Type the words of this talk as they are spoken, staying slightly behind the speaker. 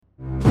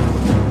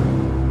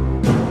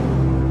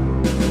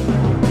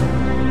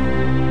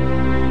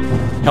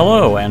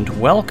Hello, and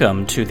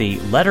welcome to the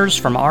Letters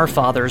from Our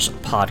Fathers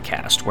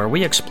podcast, where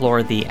we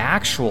explore the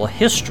actual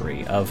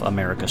history of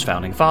America's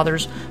founding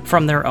fathers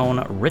from their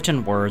own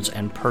written words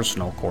and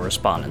personal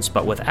correspondence,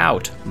 but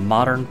without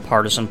modern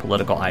partisan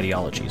political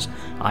ideologies.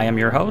 I am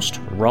your host,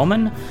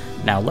 Roman.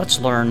 Now let's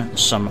learn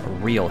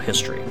some real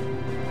history.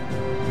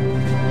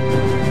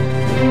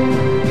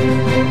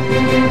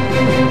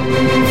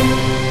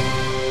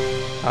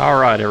 All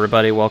right,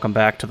 everybody, welcome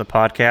back to the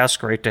podcast.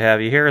 Great to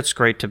have you here. It's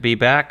great to be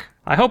back.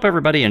 I hope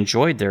everybody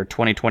enjoyed their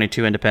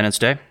 2022 Independence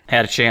Day.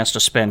 Had a chance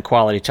to spend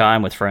quality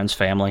time with friends,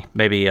 family,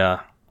 maybe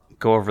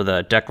go over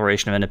the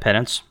Declaration of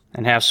Independence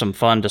and have some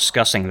fun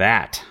discussing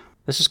that.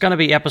 This is going to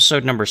be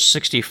episode number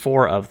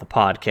 64 of the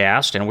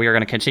podcast, and we are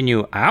going to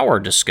continue our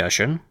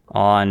discussion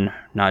on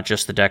not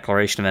just the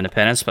Declaration of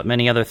Independence, but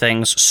many other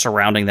things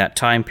surrounding that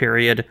time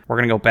period. We're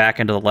going to go back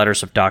into the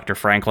letters of Dr.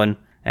 Franklin,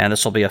 and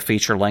this will be a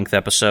feature-length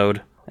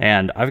episode.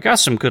 And I've got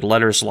some good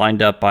letters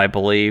lined up, I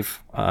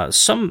believe.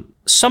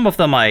 Some of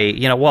them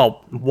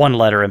one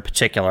letter in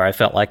particular, I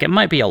felt like it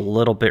might be a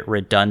little bit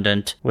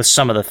redundant with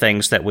some of the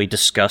things that we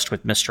discussed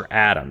with Mr.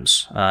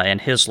 Adams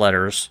and his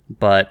letters.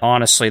 But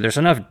honestly, there's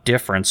enough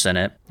difference in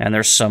it, and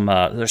there's some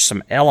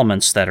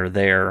elements that are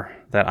there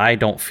that I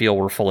don't feel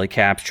were fully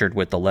captured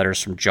with the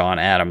letters from John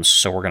Adams.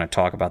 So we're going to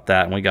talk about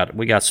that, and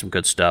we got some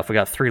good stuff. We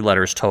got 3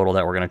 letters total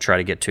that we're going to try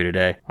to get to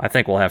today. I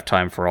think we'll have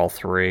time for all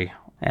 3.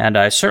 And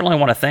I certainly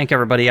want to thank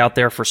everybody out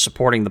there for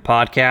supporting the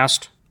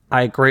podcast.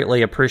 I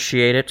greatly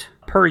appreciate it.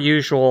 Per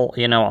usual,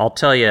 I'll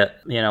tell you,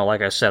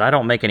 like I said, I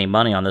don't make any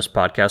money on this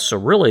podcast, so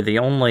really the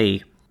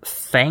only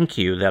thank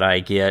you that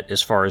I get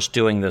as far as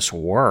doing this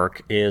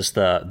work is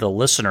the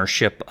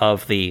listenership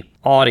of the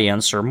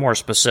audience, or more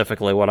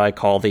specifically what I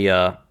call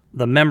the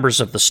members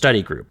of the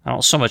study group. I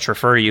don't so much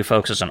refer to you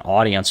folks as an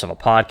audience of a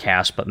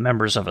podcast, but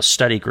members of a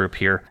study group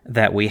here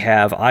that we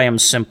have. I am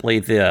simply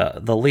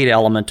the lead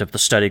element of the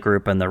study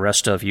group, and the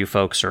rest of you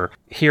folks are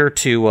here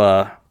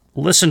to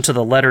listen to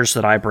the letters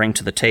that I bring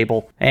to the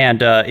table.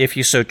 And if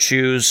you so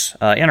choose,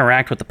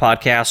 interact with the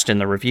podcast in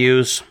the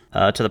reviews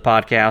to the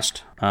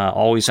podcast.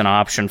 Always an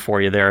option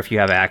for you there if you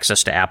have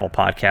access to Apple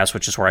Podcasts,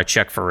 which is where I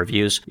check for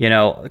reviews. Kind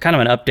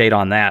of an update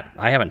on that.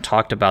 I haven't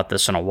talked about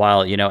this in a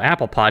while.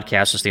 Apple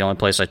Podcasts is the only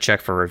place I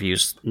check for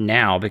reviews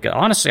now, because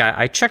honestly,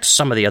 I checked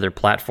some of the other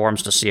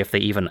platforms to see if they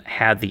even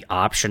had the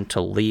option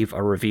to leave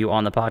a review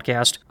on the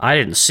podcast. I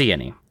didn't see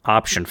any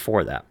option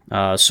for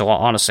that. So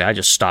honestly, I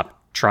just stopped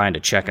trying to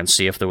check and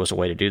see if there was a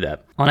way to do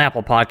that. On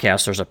Apple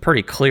Podcasts, there's a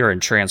pretty clear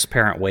and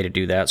transparent way to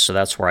do that, so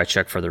that's where I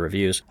check for the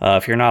reviews.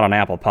 If you're not on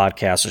Apple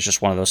Podcasts, it's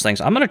just one of those things.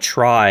 I'm going to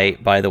try,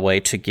 by the way,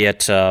 to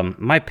get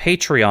my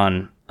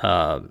Patreon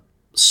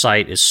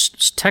site is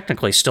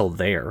technically still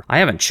there. I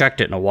haven't checked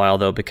it in a while,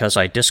 though, because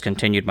I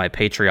discontinued my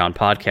Patreon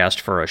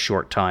podcast for a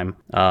short time.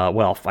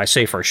 Well, if I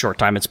say for a short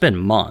time, it's been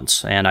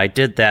months, and I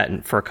did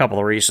that for a couple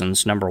of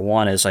reasons. Number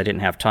one is I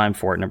didn't have time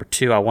for it. Number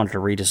two, I wanted to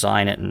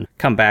redesign it and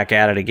come back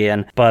at it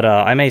again. But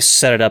I may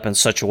set it up in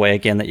such a way,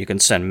 again, that you can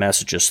send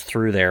messages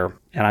through there.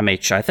 And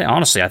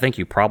I think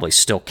you probably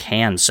still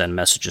can send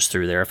messages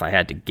through there if I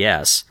had to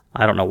guess.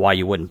 I don't know why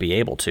you wouldn't be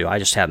able to. I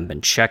just haven't been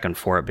checking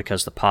for it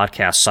because the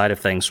podcast side of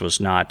things was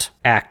not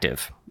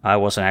active. I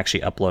wasn't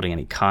actually uploading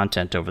any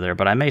content over there,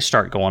 but I may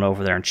start going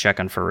over there and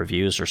checking for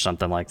reviews or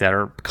something like that,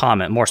 or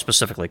more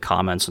specifically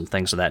comments and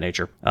things of that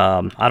nature.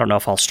 I don't know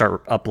if I'll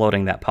start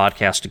uploading that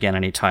podcast again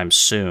anytime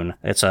soon.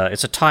 It's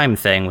a time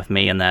thing with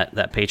me and that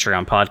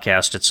Patreon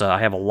podcast.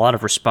 I have a lot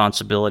of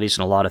responsibilities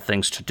and a lot of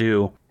things to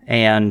do,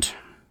 and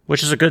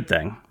which is a good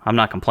thing. I'm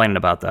not complaining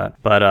about that,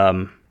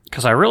 but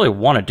because I really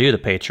want to do the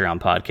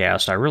Patreon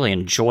podcast. I really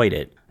enjoyed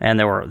it.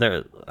 And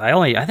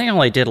I think I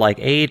only did like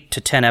 8 to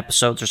 10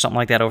 episodes or something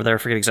like that over there. I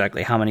forget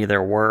exactly how many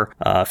there were.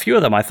 A few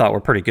of them I thought were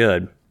pretty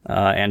good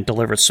and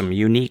delivered some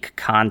unique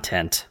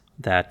content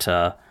that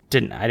I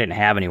didn't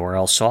have anywhere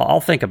else. So I'll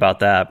think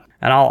about that.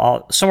 And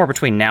I'll somewhere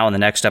between now and the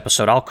next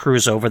episode, I'll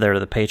cruise over there to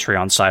the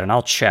Patreon site and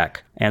I'll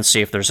check and see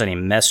if there's any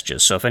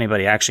messages. So if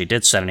anybody actually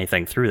did send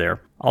anything through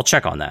there, I'll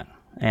check on that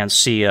and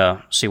see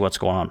what's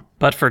going on.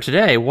 But for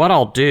today, what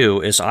I'll do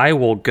is I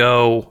will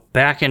go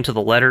back into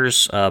the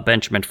letters of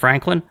Benjamin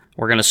Franklin.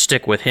 We're going to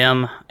stick with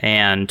him,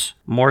 and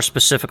more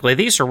specifically,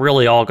 these are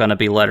really all going to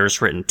be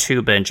letters written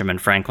to Benjamin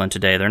Franklin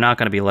today. They're not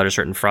going to be letters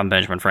written from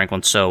Benjamin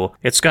Franklin, so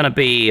it's going to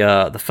be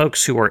the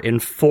folks who were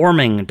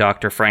informing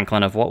Dr.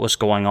 Franklin of what was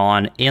going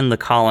on in the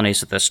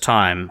colonies at this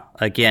time.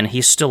 Again,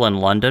 he's still in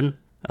London.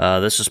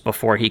 This is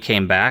before he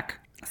came back.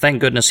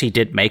 Thank goodness he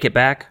did make it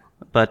back.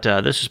 But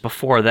this is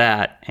before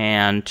that,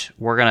 and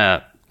we're going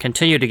to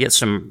continue to get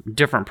some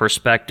different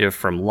perspective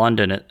from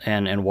London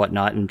and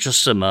whatnot, and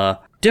just some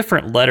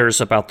different letters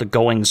about the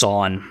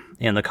goings-on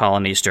in the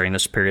colonies during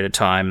this period of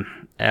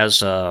time as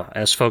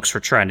folks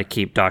were trying to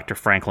keep Dr.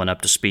 Franklin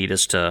up to speed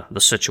as to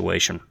the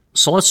situation.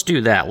 So let's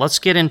do that. Let's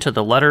get into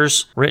the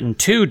letters written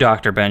to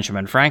Dr.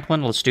 Benjamin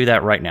Franklin. Let's do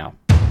that right now.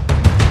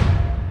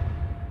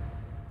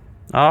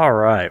 All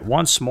right,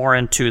 once more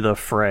into the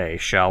fray,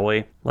 shall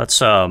we?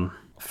 Let's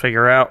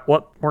figure out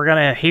what we're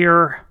going to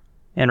hear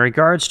in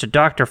regards to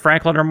Dr.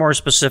 Franklin, or more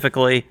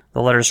specifically,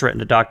 the letters written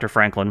to Dr.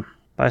 Franklin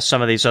by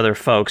some of these other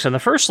folks. And the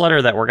first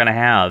letter that we're going to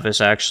have is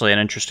actually an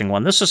interesting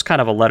one. This is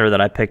kind of a letter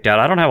that I picked out.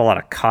 I don't have a lot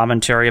of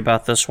commentary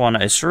about this one.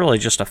 It's really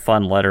just a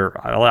fun letter.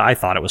 I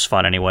thought it was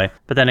fun anyway.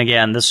 But then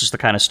again, this is the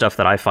kind of stuff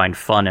that I find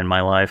fun in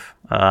my life.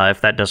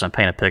 If that doesn't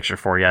paint a picture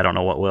for you, I don't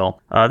know what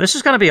will. This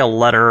is going to be a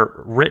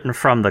letter written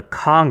from the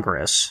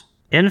Congress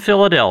in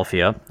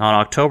Philadelphia on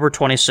October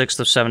 26th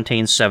of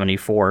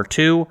 1774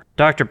 to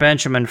Dr.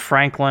 Benjamin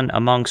Franklin,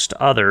 amongst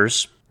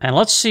others. And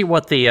let's see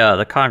what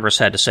the Congress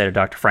had to say to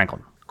Dr.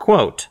 Franklin.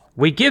 Quote,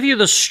 "We give you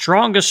the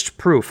strongest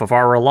proof of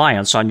our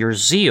reliance on your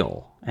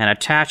zeal and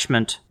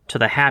attachment to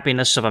the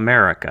happiness of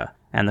America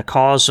and the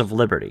cause of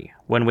liberty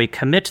when we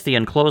commit the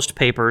enclosed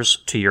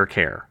papers to your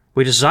care.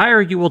 We desire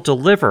you will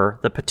deliver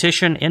the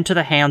petition into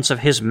the hands of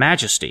His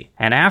Majesty,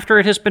 and after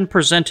it has been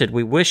presented,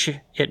 we wish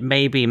it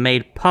may be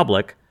made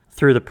public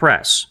through the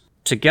press,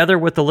 together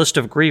with the list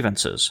of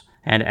grievances,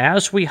 and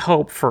as we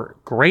hope for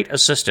great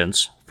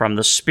assistance from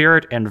the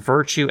spirit and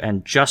virtue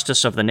and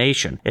justice of the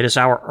nation, it is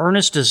our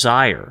earnest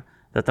desire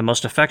that the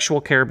most effectual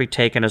care be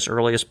taken as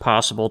early as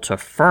possible to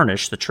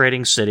furnish the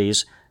trading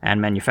cities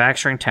and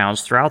manufacturing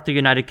towns throughout the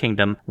United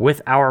Kingdom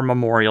with our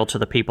memorial to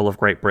the people of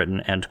Great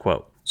Britain," end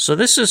quote. So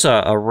this is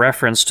a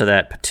reference to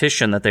that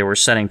petition that they were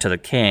sending to the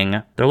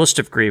king, their list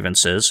of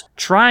grievances,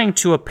 trying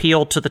to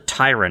appeal to the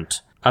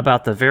tyrant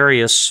about the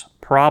various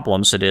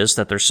problems it is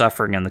that they're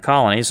suffering in the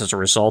colonies as a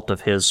result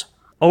of his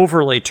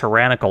overly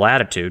tyrannical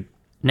attitude.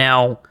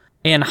 Now,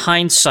 in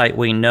hindsight,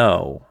 we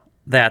know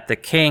that the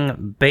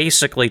king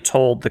basically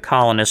told the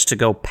colonists to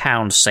go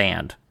pound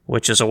sand,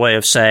 which is a way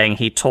of saying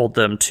he told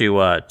them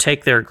to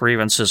take their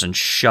grievances and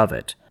shove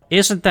it.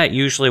 Isn't that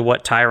usually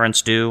what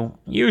tyrants do?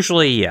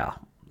 Usually, yeah.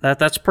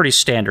 That's pretty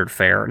standard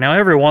fare. Now,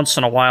 every once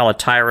in a while, a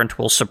tyrant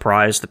will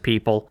surprise the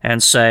people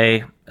and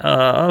say,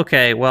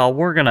 okay, well,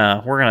 we're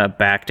gonna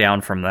back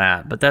down from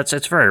that. But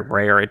it's very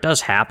rare. It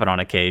does happen on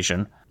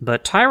occasion.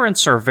 But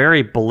tyrants are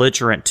very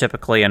belligerent,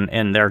 typically,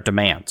 in their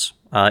demands,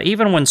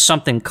 even when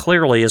something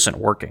clearly isn't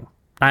working.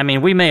 I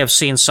mean, we may have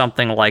seen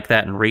something like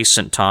that in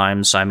recent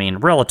times. I mean,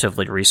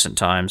 relatively recent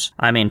times.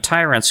 I mean,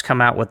 tyrants come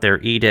out with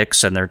their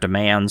edicts and their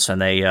demands, and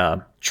they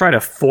try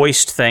to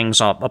foist things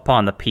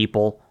upon the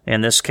people.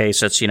 In this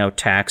case, it's,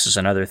 taxes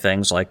and other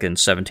things like in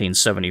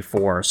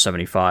 1774,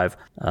 75.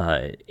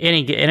 At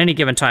any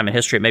given time in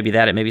history, it may be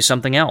that, it may be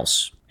something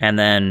else. And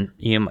then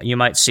you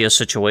might see a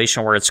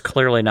situation where it's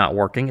clearly not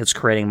working. It's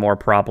creating more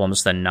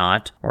problems than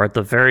not. Or at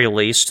the very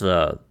least,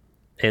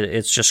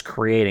 it's just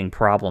creating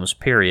problems,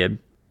 period.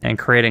 And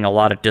creating a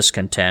lot of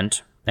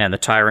discontent, and the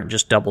tyrant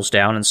just doubles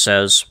down and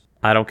says,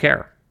 I don't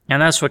care.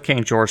 And that's what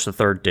King George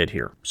III did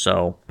here.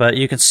 But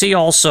you can see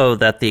also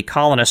that the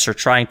colonists are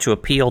trying to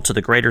appeal to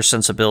the greater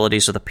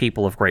sensibilities of the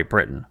people of Great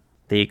Britain.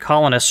 The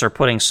colonists are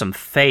putting some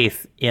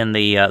faith in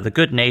the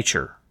good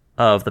nature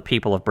of the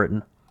people of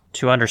Britain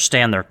to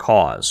understand their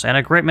cause, and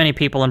a great many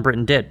people in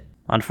Britain did.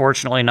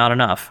 Unfortunately, not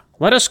enough.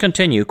 Let us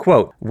continue,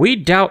 quote, "We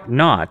doubt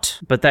not,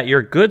 but that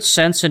your good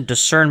sense and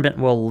discernment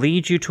will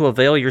lead you to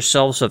avail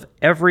yourselves of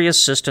every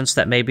assistance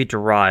that may be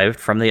derived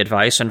from the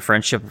advice and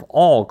friendship of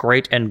all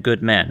great and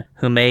good men,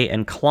 who may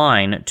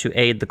incline to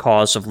aid the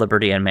cause of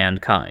liberty and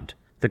mankind.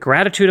 The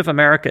gratitude of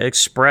America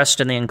expressed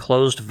in the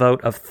enclosed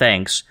vote of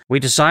thanks we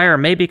desire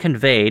may be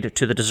conveyed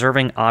to the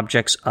deserving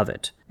objects of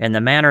it, in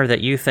the manner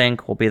that you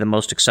think will be the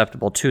most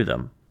acceptable to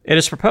them. It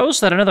is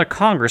proposed that another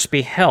Congress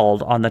be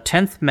held on the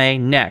 10th May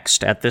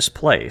next at this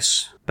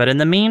place, but in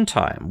the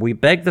meantime, we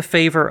beg the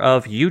favor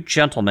of you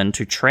gentlemen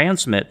to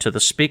transmit to the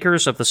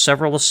speakers of the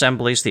several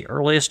assemblies the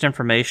earliest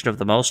information of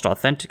the most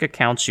authentic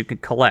accounts you can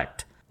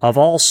collect of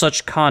all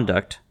such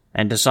conduct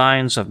and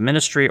designs of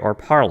ministry or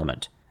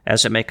parliament,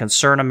 as it may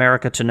concern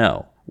America to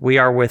know. We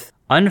are with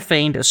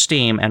unfeigned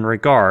esteem and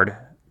regard,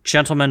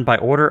 gentlemen, by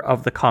order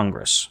of the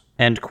Congress."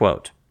 End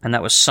quote. And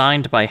that was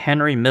signed by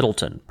Henry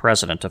Middleton,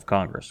 President of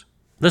Congress.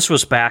 This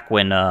was back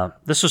when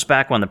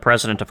the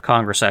President of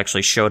Congress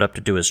actually showed up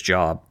to do his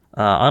job.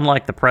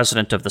 Unlike the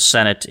President of the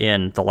Senate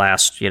in the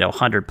last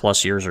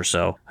 100+ years or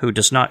so, who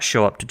does not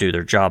show up to do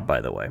their job,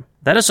 by the way.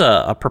 That is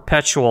a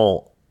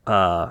perpetual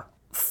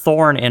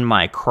thorn in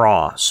my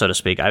craw, so to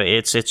speak.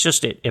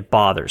 It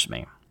bothers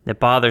me. It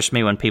bothers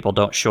me when people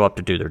don't show up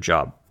to do their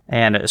job.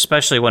 And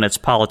especially when it's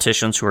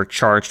politicians who are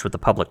charged with the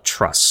public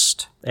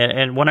trust.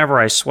 And whenever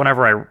I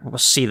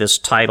see this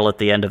title at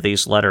the end of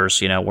these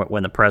letters,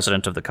 when the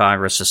President of the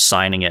Congress is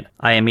signing it,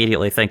 I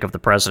immediately think of the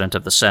President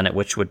of the Senate,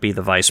 which would be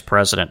the Vice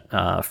President,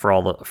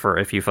 for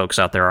if you folks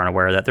out there aren't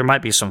aware of that. There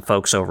might be some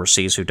folks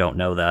overseas who don't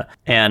know that.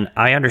 And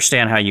I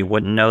understand how you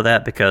wouldn't know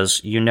that,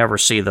 because you never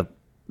see the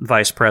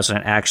Vice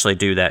President actually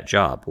do that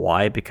job.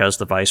 Why? Because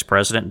the Vice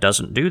President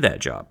doesn't do that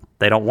job.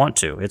 They don't want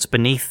to. It's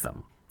beneath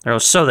them. Or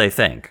so they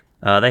think.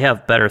 They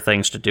have better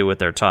things to do with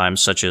their time,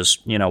 such as,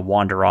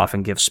 wander off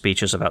and give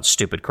speeches about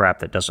stupid crap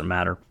that doesn't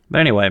matter. But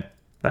anyway,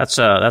 that's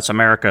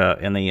America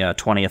in the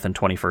 20th and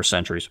 21st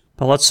centuries.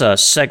 But let's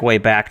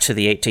segue back to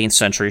the 18th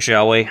century,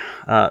 shall we?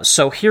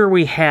 So here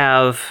we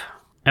have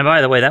And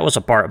by the way, that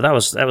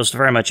was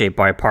very much a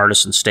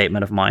bipartisan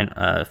statement of mine.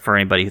 For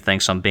anybody who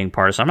thinks I'm being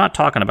partisan, I'm not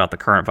talking about the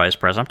current vice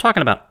president. I'm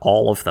talking about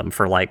all of them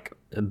for like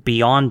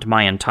beyond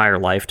my entire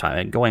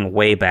lifetime, going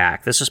way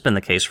back. This has been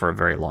the case for a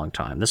very long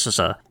time. This is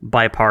a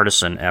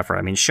bipartisan effort.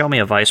 I mean, show me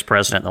a vice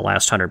president in the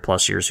last 100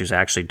 plus years who's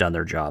actually done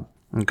their job.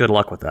 And good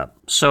luck with that.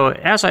 So,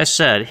 as I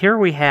said, here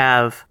we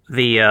have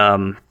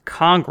the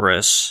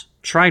Congress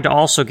trying to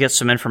also get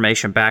some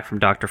information back from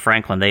Dr.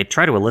 Franklin. They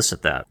try to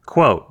elicit that.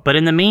 Quote, "But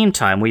in the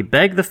meantime, we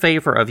beg the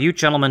favor of you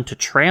gentlemen to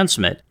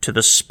transmit to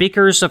the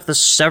speakers of the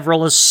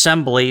several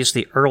assemblies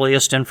the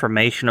earliest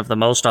information of the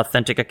most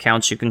authentic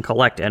accounts you can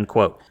collect," end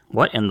quote.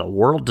 What in the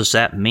world does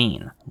that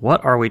mean?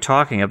 What are we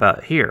talking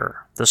about here?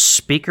 The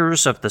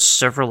speakers of the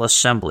several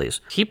assemblies.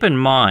 Keep in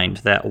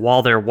mind that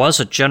while there was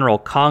a General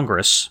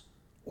Congress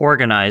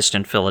organized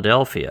in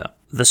Philadelphia,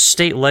 the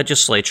state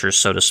legislatures,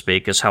 so to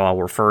speak, is how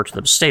I'll refer to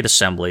them, state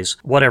assemblies,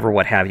 whatever,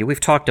 what have you. We've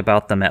talked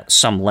about them at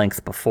some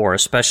length before,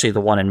 especially the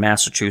one in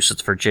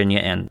Massachusetts, Virginia,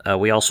 and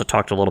we also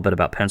talked a little bit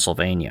about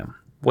Pennsylvania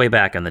way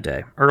back in the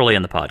day, early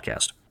in the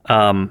podcast.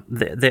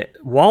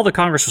 While the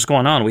Congress was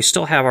going on, we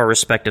still have our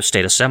respective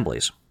state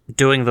assemblies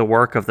doing the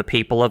work of the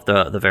people of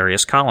the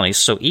various colonies.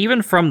 So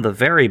even from the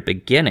very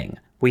beginning,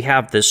 we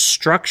have this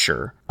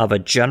structure of a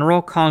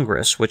General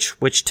Congress,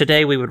 which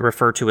today we would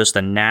refer to as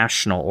the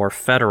National or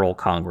Federal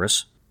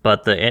Congress.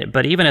 But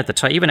even at the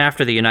time, even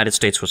after the United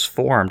States was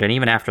formed, and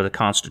even after the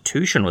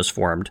Constitution was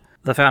formed,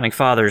 the Founding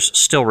Fathers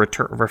still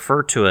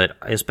refer to it,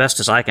 as best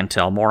as I can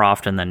tell, more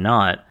often than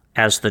not,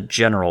 as the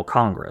General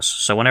Congress.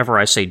 So whenever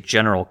I say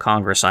General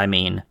Congress, I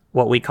mean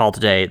what we call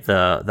today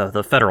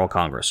the Federal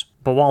Congress.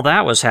 But while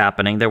that was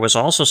happening, there was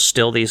also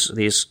still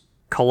these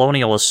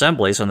colonial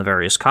assemblies in the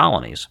various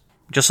colonies,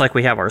 just like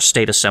we have our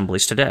state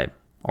assemblies today,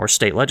 or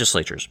state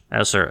legislatures,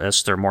 as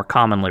they're more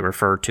commonly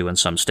referred to in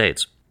some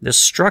states. This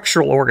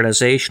structural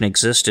organization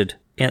existed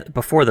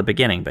before the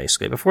beginning,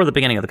 basically, before the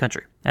beginning of the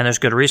country, and there's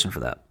good reason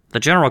for that. The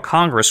General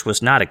Congress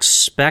was not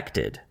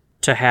expected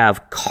to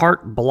have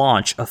carte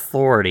blanche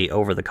authority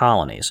over the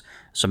colonies.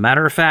 As a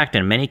matter of fact,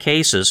 in many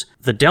cases,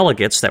 the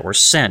delegates that were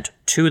sent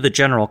to the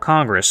General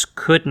Congress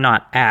could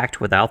not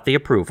act without the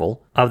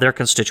approval of their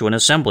constituent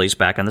assemblies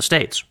back in the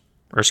states,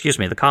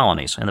 the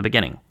colonies in the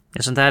beginning.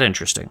 Isn't that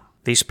interesting?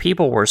 These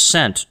people were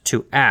sent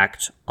to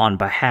act on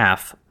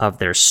behalf of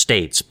their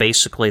states,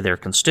 basically their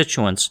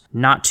constituents,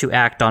 not to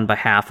act on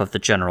behalf of the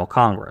General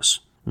Congress,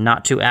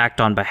 not to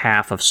act on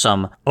behalf of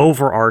some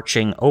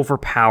overarching,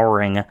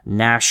 overpowering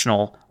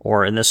national,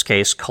 or in this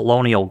case,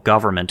 colonial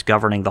government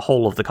governing the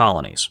whole of the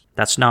colonies.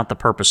 That's not the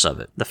purpose of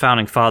it. The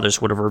Founding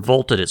Fathers would have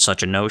revolted at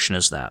such a notion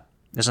as that.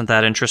 Isn't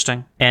that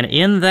interesting? And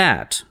in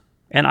that,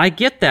 and I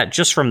get that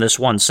just from this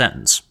one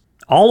sentence,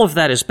 all of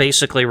that is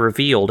basically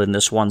revealed in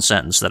this one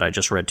sentence that I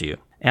just read to you.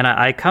 And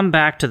I come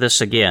back to this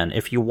again.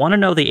 If you want to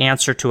know the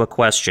answer to a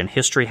question,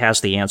 history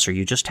has the answer.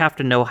 You just have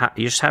to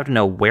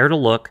know where to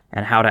look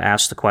and how to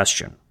ask the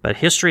question. But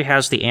history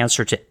has the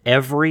answer to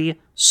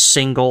every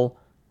single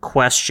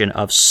question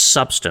of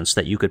substance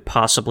that you could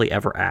possibly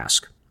ever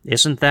ask.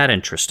 Isn't that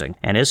interesting?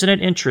 And isn't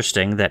it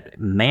interesting that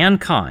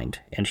mankind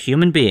and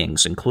human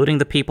beings, including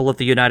the people of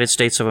the United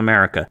States of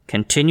America,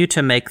 continue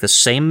to make the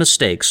same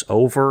mistakes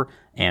over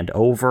and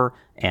over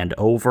and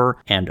over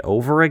and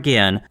over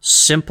again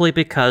simply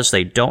because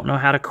they don't know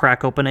how to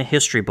crack open a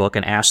history book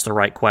and ask the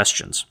right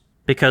questions?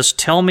 Because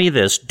tell me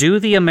this, do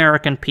the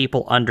American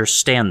people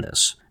understand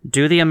this?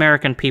 Do the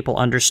American people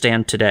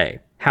understand today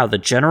how the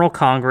General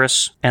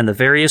Congress and the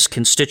various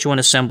constituent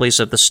assemblies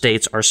of the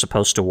states are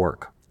supposed to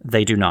work?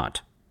 They do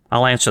not.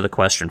 I'll answer the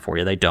question for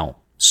you. They don't.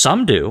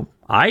 Some do.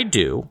 I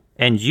do.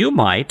 And you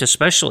might,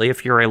 especially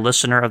if you're a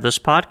listener of this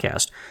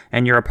podcast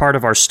and you're a part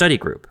of our study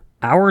group.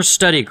 Our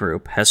study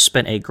group has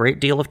spent a great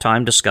deal of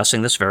time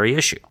discussing this very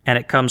issue, and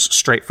it comes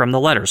straight from the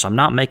letters. I'm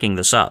not making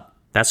this up.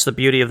 That's the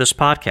beauty of this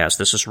podcast.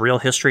 This is real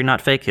history, not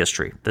fake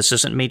history. This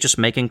isn't me just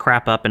making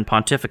crap up and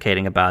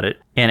pontificating about it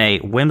in a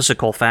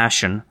whimsical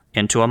fashion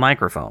into a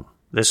microphone.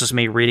 This is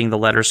me reading the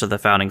letters of the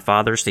Founding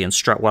Fathers,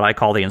 what I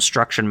call the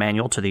instruction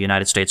manual to the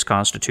United States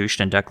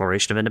Constitution and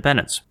Declaration of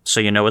Independence. So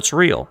you know it's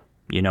real.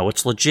 You know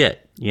it's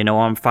legit. You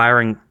know I'm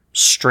firing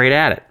straight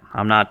at it.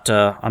 I'm not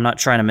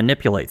trying to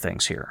manipulate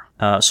things here.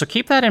 So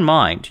keep that in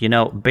mind. You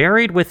know,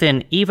 buried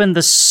within even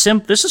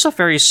the this is a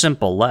very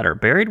simple letter.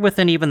 Buried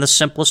within even the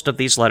simplest of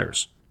these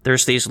letters,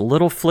 there's these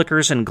little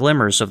flickers and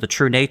glimmers of the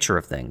true nature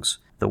of things,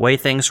 the way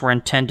things were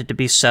intended to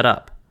be set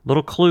up.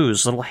 Little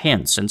clues, little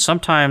hints, and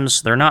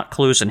sometimes they're not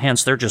clues and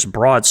hints, they're just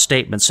broad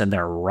statements and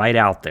they're right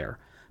out there,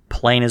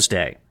 plain as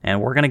day.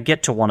 And we're going to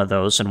get to one of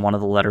those in one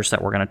of the letters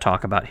that we're going to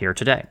talk about here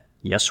today.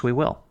 Yes, we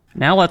will.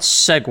 Now let's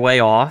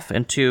segue off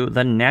into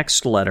the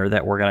next letter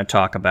that we're going to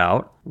talk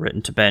about,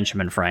 written to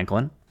Benjamin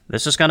Franklin.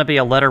 This is going to be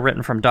a letter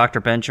written to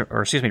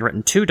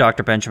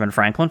Dr. Benjamin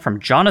Franklin from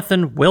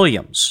Jonathan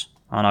Williams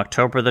on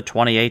October the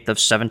 28th of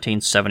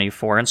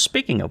 1774. And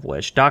speaking of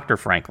which, Dr.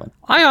 Franklin,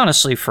 I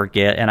honestly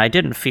forget, and I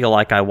didn't feel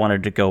like I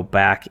wanted to go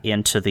back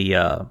into the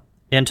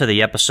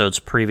episodes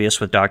previous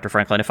with Dr.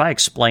 Franklin if I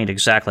explained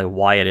exactly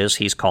why it is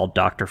he's called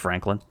Dr.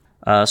 Franklin.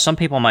 Some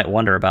people might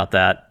wonder about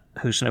that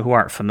who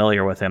aren't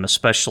familiar with him,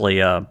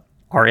 especially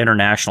our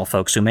international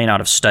folks who may not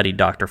have studied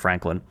Dr.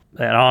 Franklin.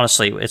 And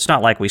honestly, it's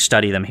not like we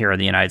study them here in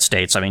the United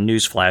States. I mean,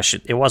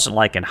 newsflash, it wasn't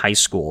like in high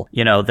school.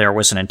 You know, there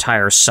was an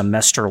entire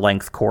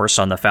semester-length course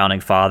on the Founding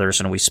Fathers,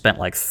 and we spent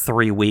like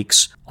 3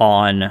 weeks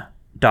on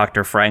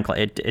Dr. Franklin.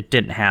 It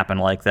didn't happen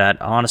like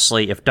that.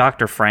 Honestly, if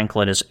Dr.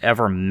 Franklin is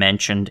ever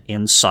mentioned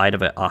inside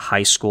of a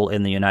high school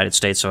in the United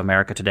States of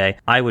America today,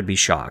 I would be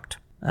shocked.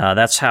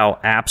 That's how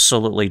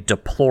absolutely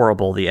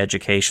deplorable the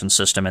education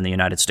system in the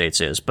United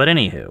States is. But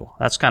anywho,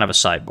 that's kind of a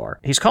sidebar.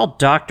 He's called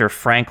Dr.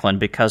 Franklin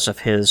because of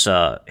his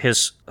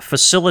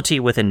facility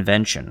with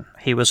invention.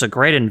 He was a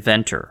great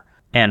inventor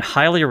and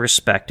highly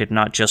respected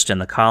not just in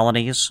the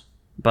colonies,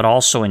 but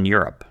also in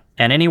Europe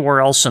and anywhere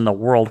else in the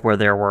world where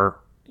there were,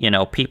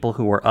 people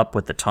who were up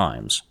with the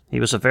times. He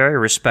was a very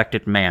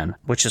respected man,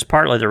 which is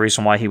partly the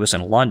reason why he was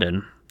in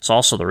London. It's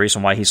also the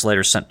reason why he's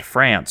later sent to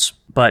France.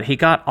 But he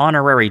got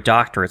honorary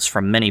doctorates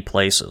from many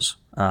places.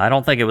 I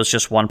don't think it was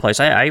just one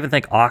place. I even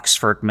think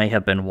Oxford may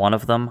have been one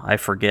of them. I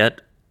forget.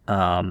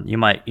 You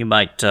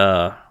might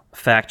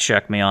fact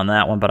check me on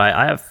that one, but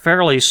I am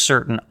fairly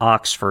certain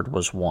Oxford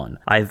was one.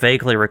 I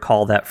vaguely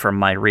recall that from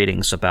my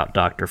readings about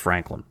Dr.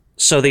 Franklin.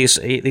 So these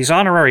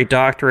honorary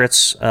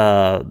doctorates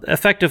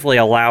effectively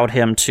allowed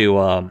him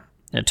to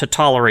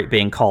tolerate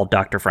being called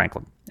Dr.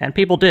 Franklin, and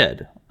people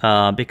did.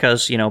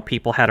 Because,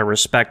 people had a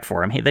respect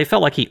for him. They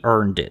felt like he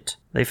earned it.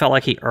 They felt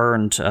like he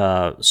earned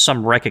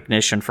some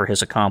recognition for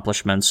his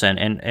accomplishments,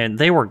 and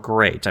they were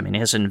great. I mean,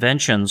 his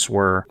inventions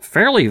were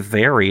fairly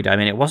varied. I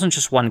mean, it wasn't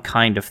just one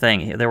kind of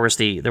thing. There was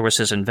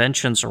his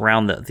inventions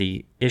around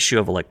the issue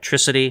of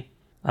electricity,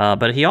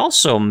 but he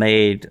also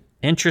made,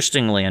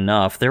 interestingly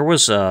enough, there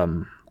was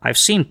I've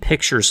seen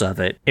pictures of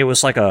it. It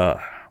was like a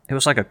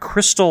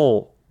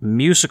crystal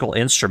musical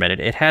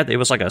instrument. It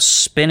was like a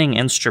spinning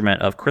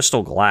instrument of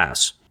crystal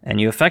glass. And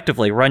you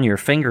effectively run your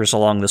fingers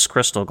along this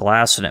crystal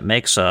glass, and it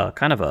makes a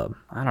kind of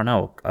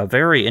a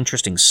very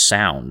interesting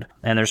sound.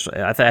 And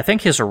I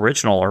think his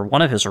original, or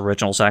one of his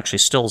originals, actually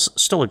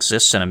still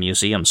exists in a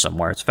museum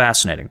somewhere. It's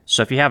fascinating.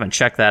 So if you haven't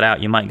checked that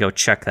out, you might go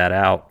check that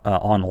out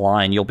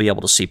online. You'll be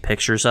able to see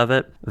pictures of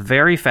it.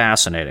 Very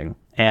fascinating.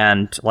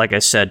 And like I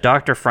said,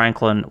 Dr.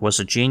 Franklin was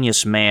a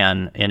genius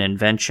man in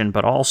invention,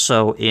 but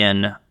also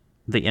in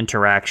the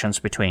interactions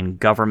between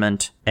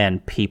government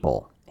and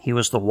people. He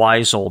was the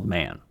wise old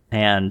man.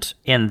 And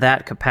in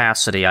that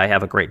capacity, I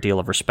have a great deal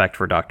of respect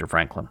for Dr.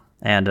 Franklin.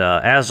 And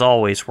as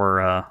always,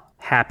 we're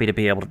happy to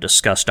be able to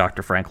discuss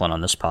Dr. Franklin on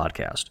this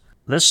podcast.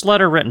 This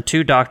letter written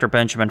to Dr.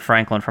 Benjamin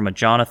Franklin from a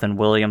Jonathan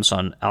Williams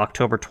on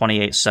October 28,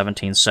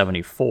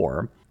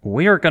 1774.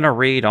 We are going to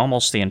read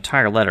almost the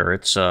entire letter.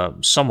 It's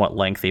somewhat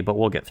lengthy, but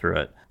we'll get through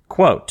it.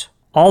 Quote,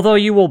 "Although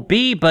you will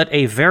be but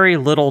a very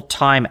little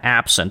time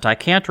absent, I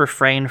can't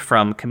refrain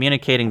from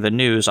communicating the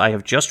news I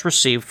have just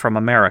received from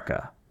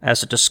America,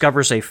 as it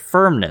discovers a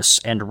firmness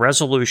and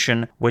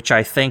resolution which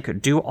I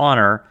think do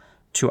honor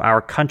to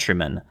our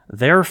countrymen,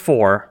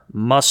 therefore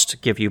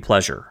must give you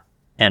pleasure."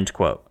 End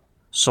quote.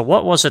 So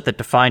what was it that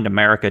defined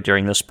America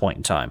during this point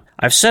in time?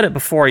 I've said it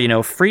before,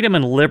 freedom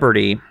and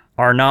liberty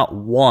are not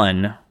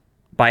won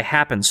by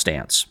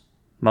happenstance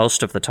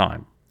most of the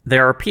time.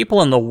 There are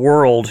people in the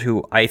world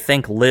who I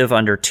think live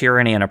under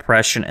tyranny and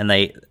oppression, and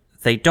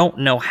they don't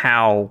know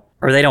how,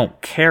 or they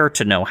don't care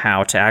to know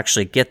how to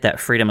actually get that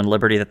freedom and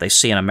liberty that they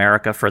see in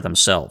America for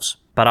themselves.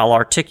 But I'll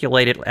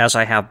articulate it, as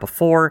I have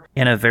before,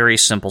 in a very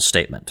simple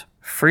statement.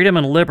 Freedom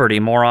and liberty,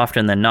 more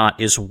often than not,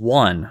 is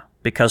won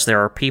because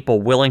there are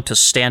people willing to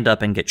stand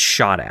up and get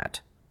shot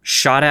at.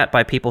 Shot at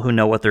by people who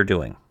know what they're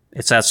doing.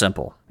 It's that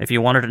simple. If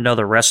you wanted to know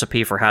the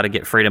recipe for how to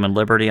get freedom and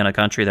liberty in a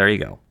country, there you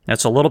go.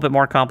 It's a little bit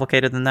more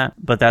complicated than that,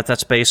 but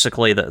that's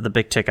basically the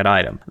big-ticket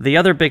item. The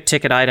other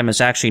big-ticket item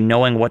is actually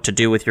knowing what to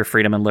do with your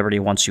freedom and liberty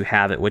once you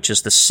have it, which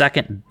is the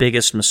second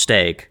biggest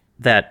mistake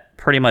that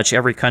pretty much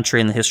every country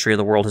in the history of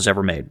the world has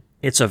ever made.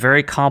 It's a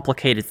very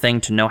complicated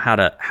thing to know how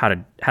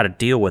to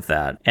deal with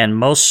that, and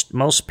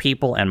most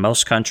people and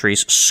most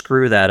countries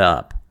screw that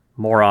up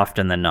more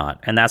often than not,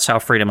 and that's how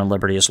freedom and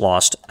liberty is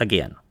lost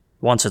again,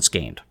 once it's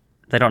gained.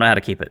 They don't know how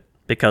to keep it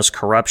because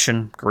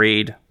corruption,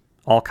 greed,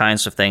 all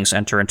kinds of things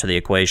enter into the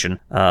equation.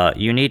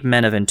 You need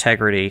men of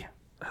integrity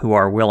who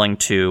are willing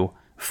to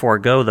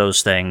forego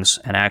those things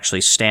and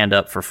actually stand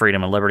up for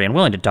freedom and liberty and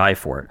willing to die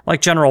for it.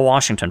 Like General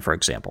Washington, for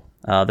example.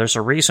 There's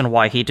a reason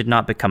why he did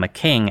not become a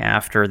king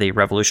after the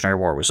Revolutionary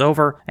War was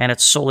over, and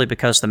it's solely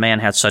because the man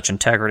had such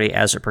integrity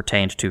as it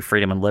pertained to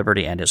freedom and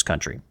liberty and his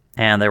country.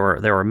 And there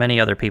were many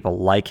other people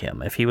like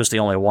him. If he was the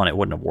only one, it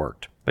wouldn't have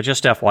worked. But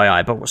just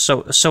FYI. But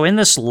so in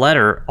this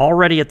letter,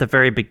 already at the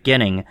very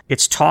beginning,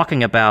 it's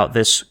talking about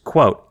this,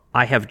 quote,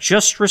 "I have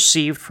just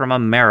received from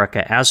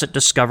America as it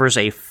discovers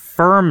a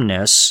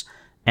firmness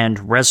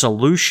and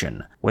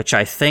resolution, which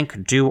I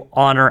think do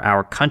honor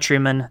our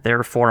countrymen,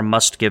 therefore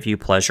must give you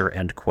pleasure,"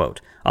 end quote.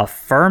 A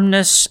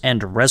firmness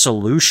and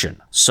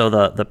resolution. So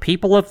the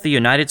people of the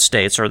United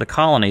States, or the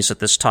colonies at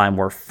this time,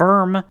 were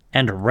firm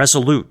and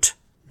resolute.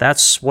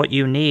 That's what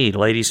you need,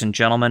 ladies and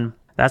gentlemen.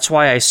 That's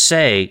why I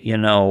say,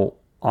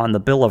 on the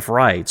Bill of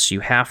Rights, you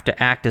have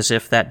to act as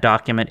if that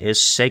document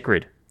is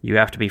sacred. You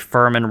have to be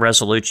firm and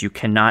resolute. You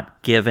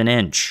cannot give an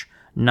inch.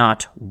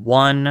 Not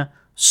 1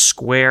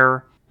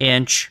 square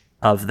inch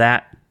of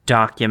that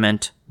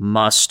document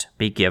must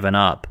be given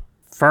up.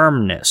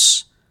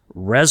 Firmness,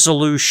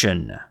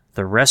 resolution.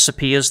 The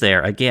recipe is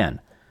there.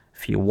 Again,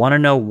 if you want to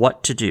know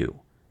what to do,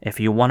 if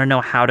you want to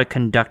know how to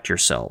conduct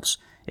yourselves,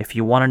 if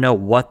you want to know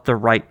what the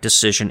right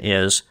decision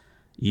is,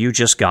 you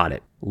just got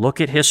it. Look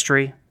at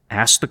history,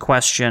 ask the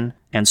question,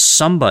 and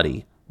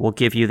somebody will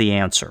give you the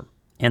answer.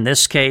 In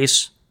this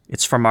case,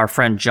 it's from our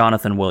friend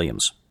Jonathan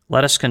Williams.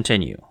 Let us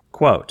continue.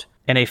 Quote,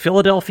 in a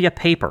Philadelphia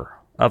paper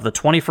of the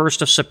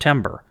 21st of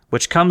September,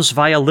 which comes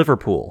via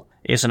Liverpool,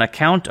 is an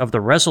account of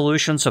the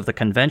resolutions of the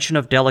Convention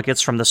of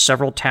Delegates from the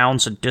several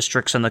towns and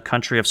districts in the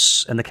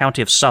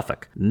county of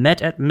Suffolk,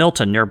 met at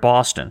Milton near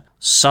Boston,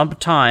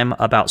 sometime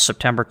about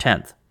September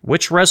 10th,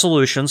 which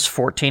resolutions,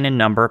 14 in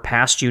number,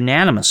 passed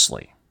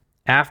unanimously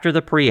after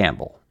the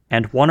preamble,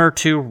 and 1 or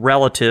 2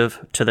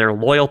 relative to their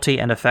loyalty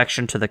and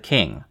affection to the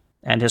king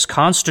and his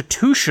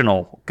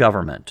constitutional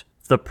government.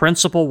 The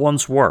principal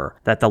ones were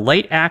that the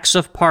late acts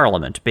of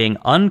Parliament, being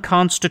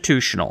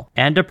unconstitutional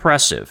and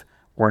oppressive,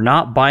 were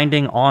not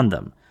binding on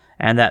them,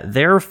 and that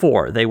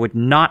therefore they would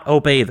not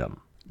obey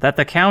them. That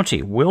the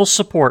county will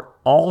support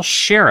all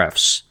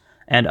sheriffs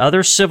and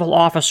other civil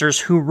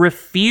officers who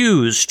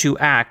refuse to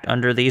act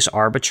under these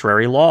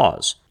arbitrary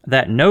laws.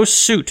 That no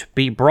suit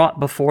be brought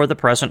before the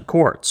present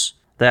courts.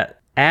 That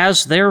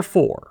as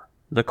therefore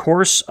the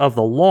course of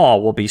the law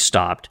will be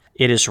stopped,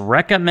 it is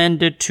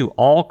recommended to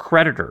all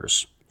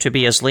creditors to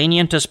be as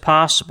lenient as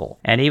possible,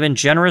 and even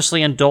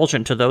generously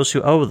indulgent to those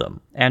who owe them,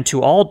 and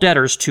to all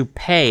debtors to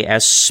pay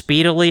as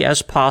speedily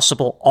as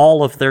possible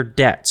all of their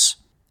debts.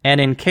 And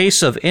in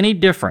case of any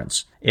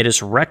difference, it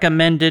is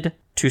recommended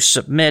to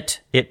submit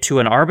it to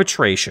an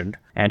arbitration,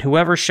 and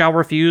whoever shall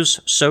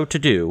refuse so to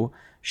do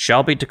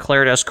shall be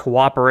declared as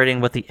cooperating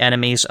with the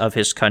enemies of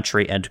his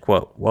country, end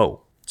quote.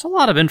 Whoa. It's a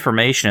lot of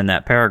information in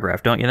that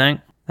paragraph, don't you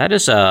think? That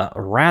is a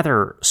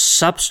rather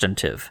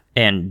substantive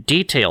and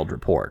detailed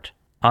report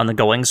on the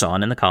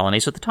goings-on in the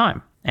colonies at the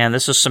time. And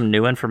this is some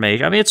new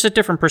information. I mean, it's a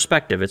different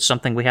perspective. It's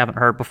something we haven't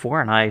heard before,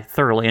 and I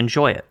thoroughly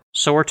enjoy it.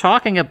 So we're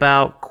talking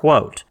about,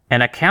 quote,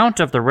 an account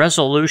of the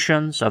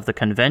resolutions of the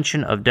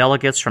Convention of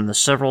Delegates from the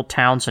several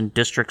towns and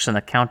districts in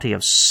the county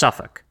of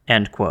Suffolk,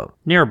 end quote.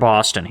 Near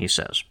Boston, he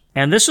says.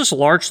 And this is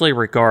largely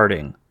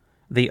regarding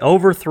the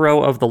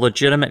overthrow of the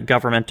legitimate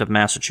government of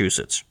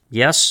Massachusetts.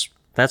 Yes,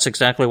 that's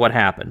exactly what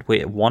happened.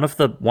 One of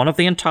the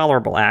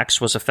intolerable acts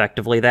was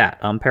effectively that.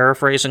 I'm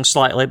paraphrasing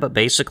slightly, but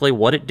basically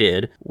what it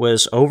did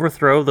was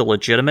overthrow the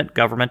legitimate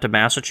government of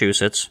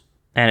Massachusetts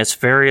and its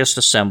various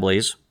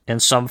assemblies in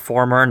some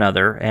form or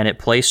another, and it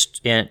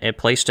placed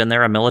in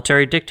there a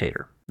military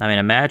dictator. I mean,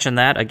 imagine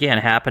that again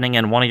happening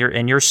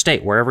in your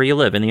state, wherever you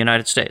live in the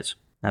United States.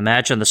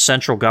 Imagine the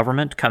central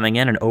government coming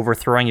in and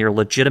overthrowing your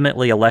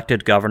legitimately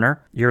elected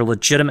governor, your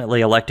legitimately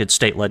elected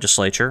state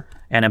legislature,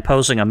 and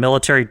imposing a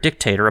military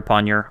dictator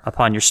upon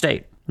your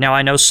state. Now,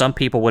 I know some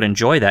people would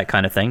enjoy that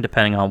kind of thing,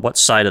 depending on what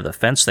side of the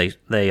fence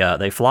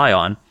they fly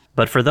on.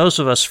 But for those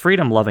of us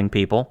freedom-loving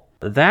people,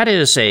 that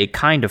is a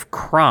kind of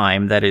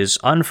crime that is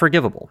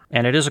unforgivable,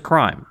 and it is a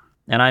crime.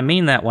 And I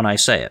mean that when I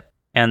say it.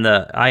 And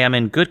I am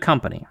in good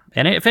company.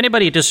 And if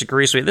anybody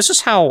disagrees with me, this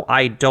is how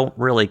I don't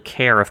really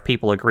care if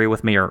people agree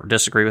with me or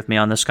disagree with me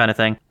on this kind of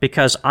thing,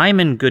 because I'm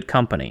in good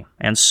company,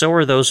 and so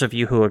are those of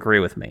you who agree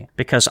with me,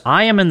 because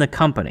I am in the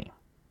company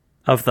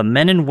of the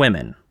men and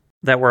women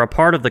that were a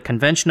part of the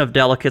Convention of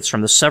Delegates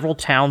from the several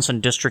towns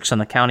and districts in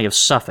the county of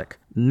Suffolk,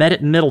 met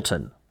at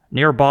Middleton,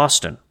 near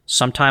Boston,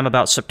 sometime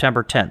about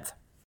September 10th.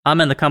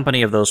 I'm in the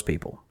company of those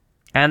people,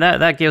 and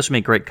that gives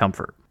me great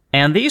comfort.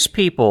 And these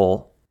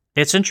people...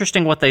 It's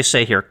interesting what they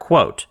say here,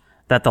 quote,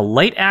 that the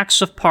late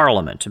acts of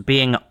Parliament,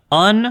 being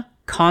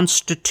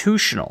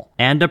unconstitutional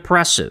and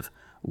oppressive,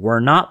 were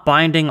not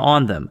binding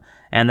on them,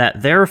 and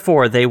that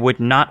therefore they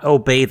would not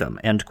obey them,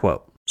 end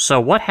quote.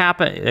 So what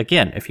happened,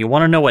 again, if you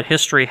want to know what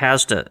history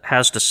has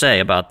to say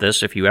about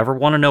this, if you ever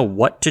want to know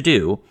what to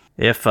do,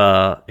 if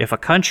a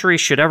country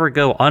should ever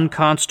go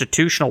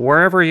unconstitutional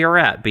wherever you're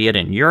at, be it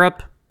in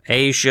Europe,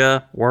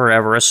 Asia,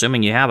 wherever,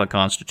 assuming you have a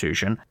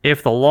constitution,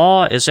 if the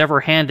law is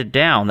ever handed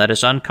down that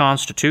is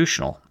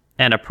unconstitutional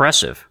and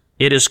oppressive,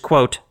 it is,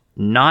 quote,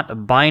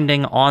 not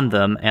binding on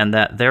them, and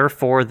that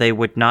therefore they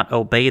would not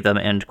obey them,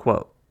 end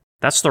quote.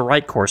 That's the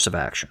right course of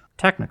action,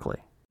 technically.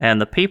 And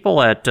the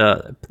people in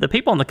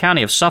the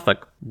county of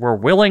Suffolk were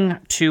willing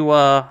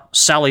to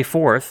sally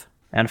forth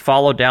and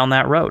follow down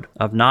that road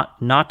of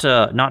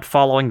not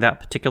following that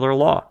particular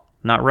law,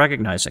 not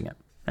recognizing it,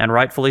 and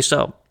rightfully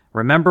so.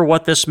 Remember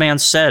what this man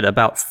said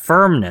about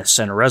firmness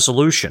and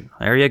resolution.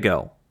 There you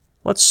go.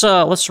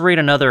 Let's read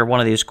another one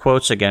of these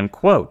quotes again.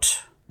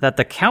 Quote, that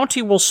the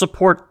county will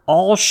support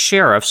all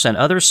sheriffs and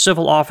other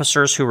civil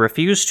officers who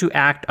refuse to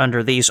act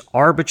under these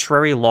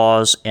arbitrary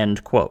laws,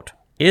 end quote.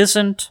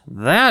 isn't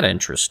that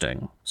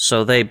interesting.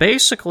 So they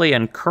basically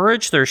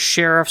encourage their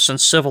sheriffs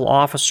and civil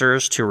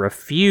officers to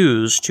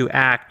refuse to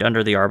act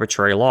under the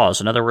arbitrary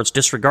laws. In other words,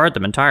 disregard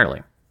them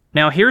entirely.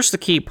 Now, here's the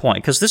key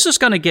point, because this is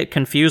going to get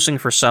confusing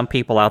for some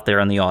people out there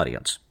in the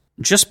audience.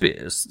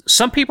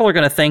 Some people are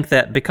going to think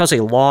that because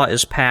a law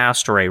is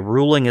passed or a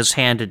ruling is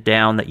handed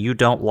down that you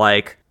don't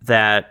like,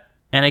 that,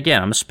 and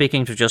again, I'm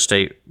speaking to just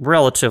a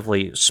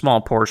relatively small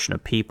portion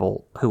of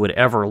people who would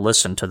ever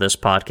listen to this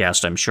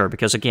podcast, I'm sure,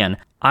 because again,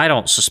 I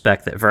don't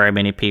suspect that very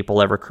many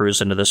people ever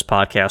cruise into this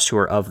podcast who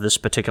are of this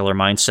particular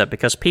mindset,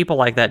 because people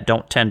like that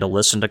don't tend to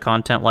listen to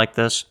content like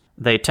this.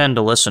 They tend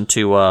to listen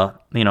to,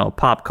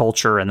 pop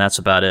culture, and that's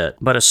about it.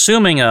 But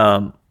assuming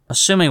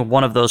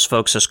one of those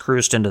folks has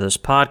cruised into this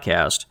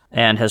podcast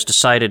and has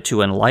decided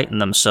to enlighten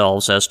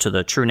themselves as to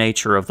the true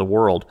nature of the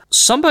world,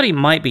 somebody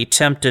might be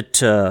tempted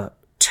to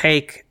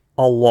take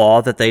a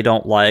law that they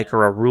don't like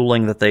or a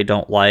ruling that they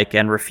don't like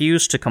and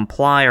refuse to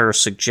comply or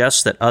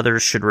suggest that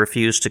others should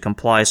refuse to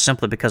comply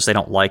simply because they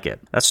don't like it.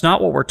 That's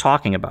not what we're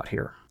talking about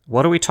here.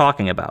 What are we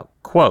talking about?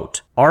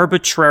 Quote,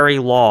 arbitrary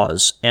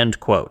laws, end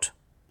quote.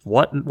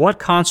 What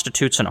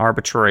constitutes an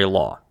arbitrary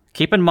law?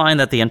 Keep in mind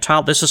that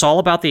this is all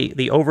about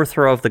the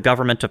overthrow of the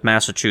government of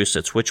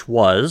Massachusetts, which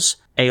was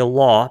a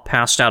law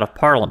passed out of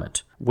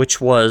Parliament, which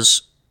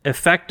was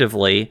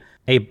effectively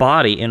a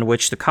body in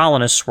which the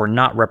colonists were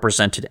not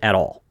represented at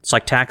all. It's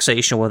like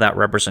taxation without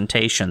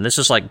representation. This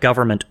is like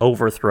government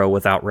overthrow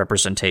without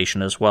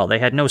representation as well. They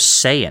had no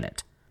say in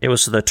it. It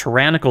was the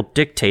tyrannical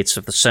dictates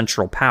of the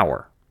central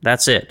power.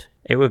 That's it.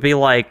 It would be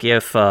like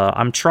if,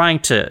 I'm trying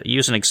to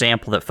use an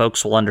example that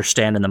folks will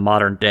understand in the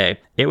modern day.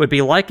 It would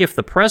be like if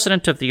the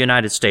President of the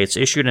United States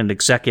issued an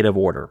executive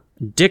order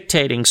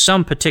dictating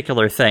some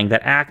particular thing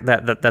that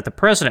the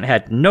President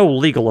had no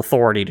legal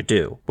authority to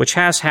do, which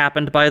has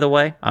happened, by the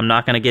way. I'm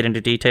not going to get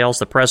into details.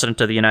 The President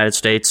of the United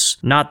States,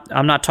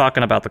 I'm not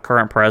talking about the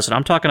current president.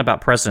 I'm talking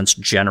about presidents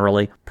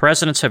generally.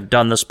 Presidents have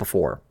done this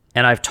before.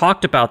 And I've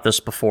talked about this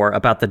before,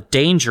 about the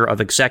danger of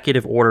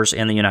executive orders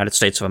in the United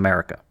States of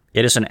America.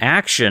 It is an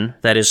action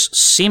that is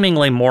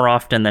seemingly more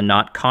often than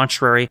not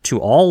contrary to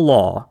all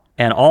law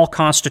and all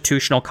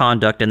constitutional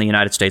conduct in the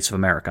United States of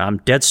America. I'm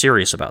dead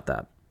serious about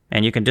that.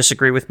 And you can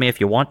disagree with me if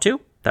you want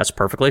to. That's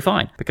perfectly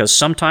fine. Because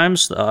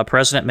sometimes a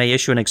president may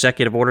issue an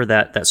executive order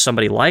that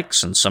somebody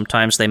likes, and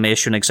sometimes they may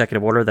issue an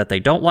executive order that they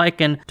don't like,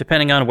 and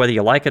depending on whether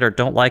you like it or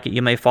don't like it,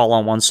 you may fall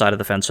on one side of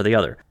the fence or the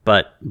other.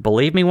 But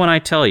believe me when I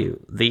tell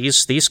you,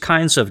 these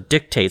kinds of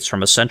dictates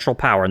from a central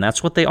power, and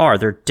that's what they are,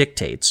 they're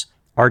dictates,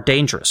 are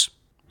dangerous.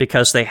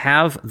 Because they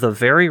have the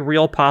very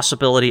real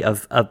possibility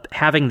of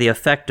having the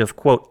effect of,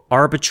 quote,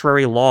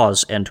 arbitrary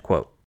laws, end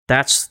quote.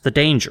 That's the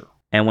danger.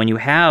 And when you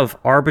have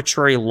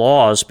arbitrary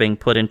laws being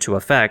put into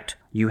effect,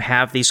 you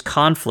have these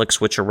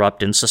conflicts which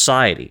erupt in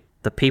society.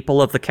 The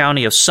people of the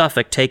county of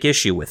Suffolk take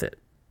issue with it.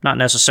 Not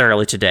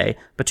necessarily today,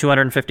 but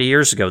 250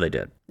 years ago they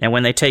did. And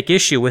when they take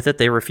issue with it,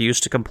 they refuse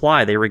to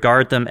comply. They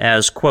regard them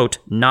as, quote,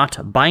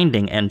 not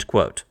binding, end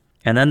quote.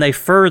 And then they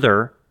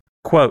further,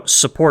 quote,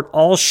 support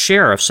all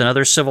sheriffs and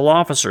other civil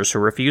officers who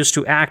refuse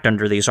to act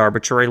under these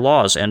arbitrary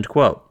laws, end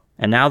quote.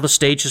 And now the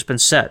stage has been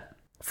set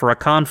for a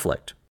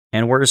conflict.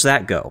 And where does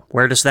that go?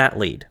 Where does that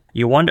lead?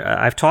 You wonder.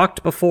 I've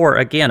talked before,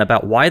 again,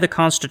 about why the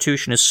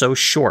Constitution is so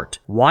short.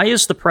 Why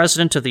is the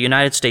President of the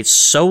United States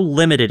so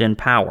limited in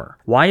power?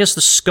 Why is the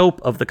scope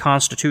of the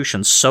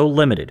Constitution so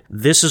limited?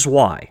 This is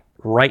why,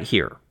 right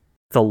here.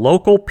 The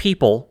local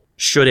people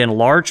should in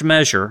large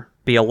measure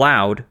be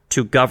allowed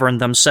to govern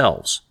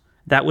themselves.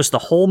 That was the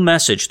whole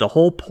message, the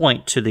whole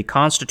point to the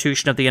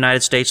Constitution of the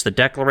United States, the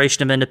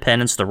Declaration of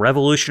Independence, the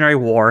Revolutionary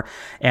War,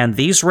 and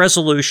these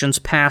resolutions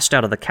passed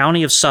out of the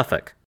county of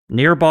Suffolk,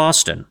 near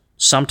Boston,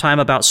 sometime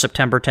about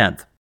September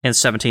 10th in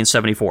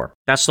 1774.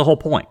 That's the whole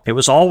point. It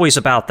was always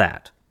about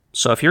that.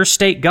 So if your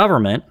state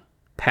government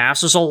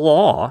passes a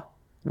law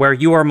where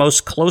you are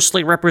most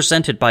closely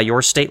represented by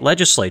your state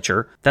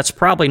legislature, that's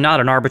probably not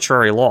an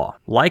arbitrary law.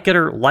 Like it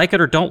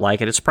or don't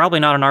like it, it's probably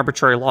not an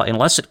arbitrary law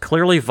unless it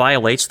clearly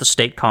violates the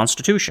state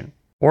constitution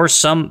or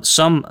some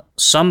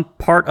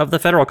part of the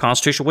federal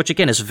constitution, which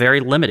again is very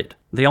limited.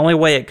 The only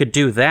way it could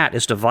do that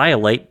is to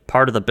violate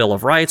part of the Bill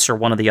of Rights or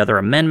one of the other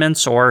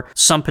amendments or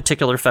some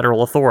particular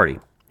federal authority.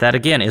 That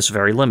again is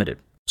very limited.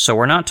 So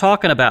we're not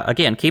talking about,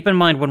 again, keep in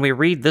mind when we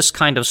read this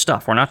kind of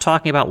stuff, we're not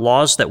talking about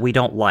laws that we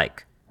don't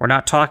like. We're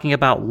not talking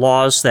about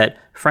laws that,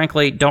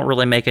 frankly, don't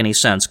really make any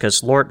sense,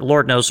 because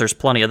Lord knows there's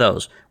plenty of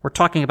those. We're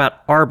talking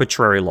about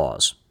arbitrary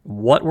laws.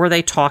 What were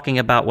they talking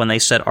about when they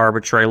said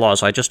arbitrary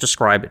laws? I just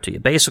described it to you.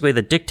 Basically,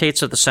 the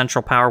dictates of the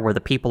central power where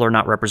the people are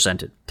not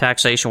represented.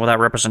 Taxation without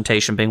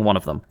representation being one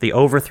of them. The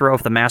overthrow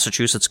of the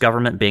Massachusetts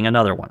government being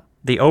another one.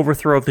 The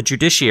overthrow of the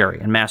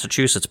judiciary in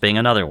Massachusetts being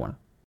another one.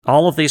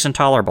 All of these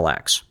intolerable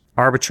acts.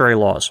 Arbitrary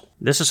laws.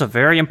 This is a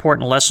very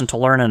important lesson to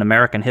learn in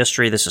American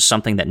history. This is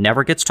something that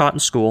never gets taught in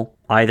school,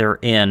 either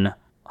in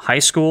high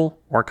school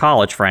or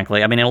college,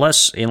 frankly. I mean,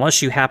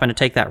 unless you happen to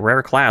take that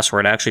rare class where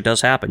it actually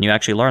does happen, you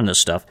actually learn this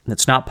stuff.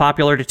 It's not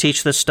popular to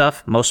teach this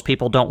stuff. Most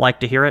people don't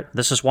like to hear it.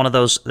 This is one of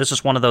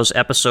those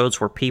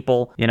episodes where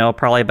people,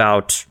 probably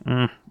about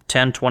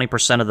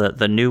 10-20% of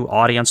the new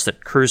audience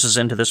that cruises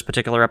into this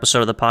particular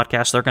episode of the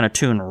podcast, they're going to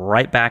tune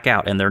right back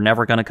out, and they're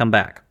never going to come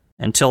back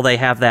until they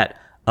have that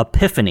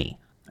epiphany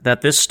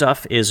that this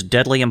stuff is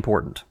deadly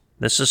important.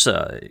 This is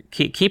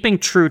keeping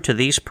true to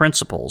these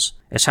principles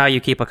is how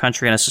you keep a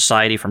country and a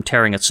society from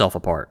tearing itself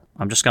apart.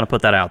 I'm just going to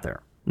put that out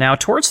there. Now,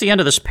 towards the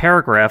end of this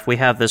paragraph, we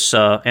have this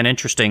an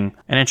interesting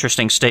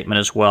statement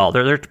as well.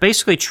 They're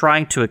basically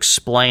trying to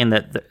explain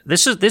that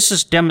this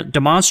is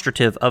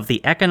demonstrative of the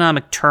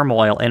economic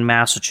turmoil in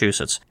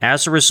Massachusetts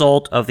as a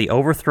result of the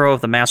overthrow of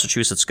the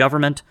Massachusetts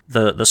government,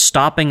 the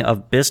stopping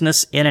of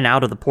business in and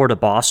out of the port of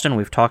Boston.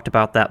 We've talked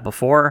about that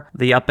before.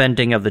 The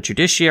upending of the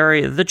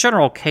judiciary, the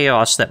general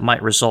chaos that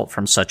might result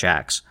from such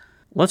acts.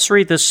 Let's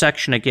read this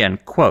section again.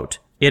 Quote,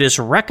 "It is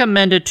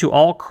recommended to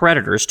all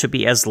creditors to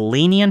be as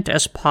lenient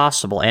as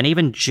possible and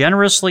even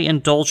generously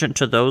indulgent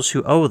to those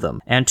who owe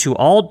them, and to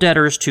all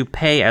debtors to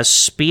pay as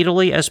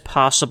speedily as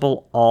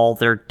possible all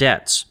their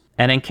debts.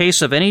 And in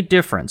case of any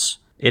difference,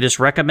 it is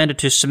recommended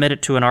to submit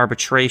it to an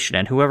arbitration,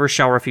 and whoever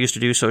shall refuse to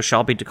do so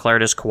shall be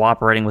declared as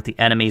cooperating with the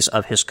enemies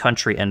of his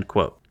country," end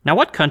quote. Now,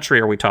 what country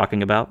are we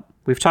talking about?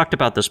 We've talked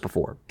about this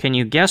before. Can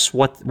you guess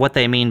what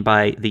they mean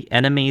by the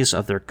enemies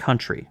of their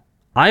country?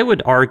 I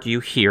would argue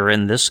here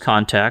in this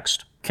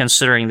context,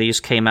 considering these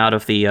came out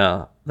of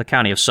the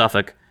county of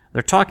Suffolk,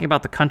 they're talking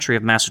about the country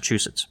of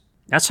Massachusetts.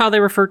 That's how they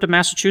referred to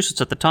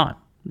Massachusetts at the time.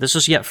 This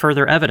is yet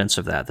further evidence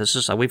of that.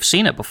 We've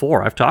seen it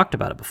before. I've talked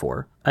about it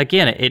before.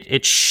 Again,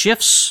 it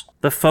shifts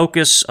the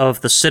focus of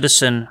the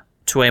citizen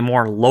to a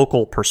more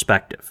local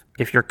perspective.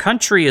 If your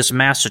country is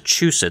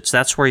Massachusetts,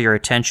 that's where your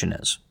attention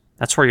is.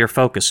 That's where your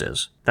focus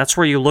is. That's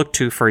where you look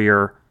to for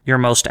your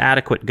most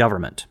adequate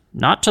government.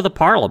 Not to the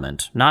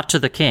Parliament, not to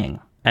the King,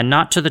 and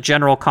not to the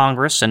General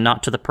Congress, and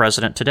not to the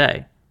President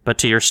today, but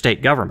to your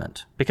state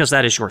government, because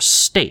that is your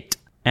state.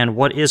 And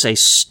what is a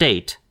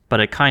state but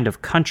a kind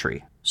of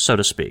country, so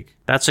to speak?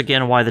 That's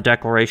again why the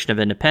Declaration of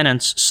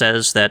Independence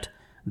says that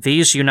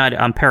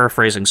I'm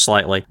paraphrasing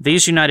slightly,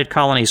 these united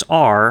colonies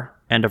are,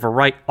 and of a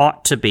right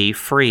ought to be,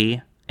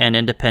 free and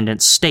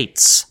independent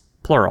states,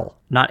 plural,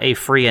 not a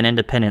free and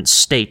independent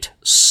state,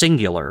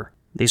 singular.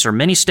 These are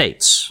many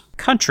states,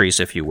 countries,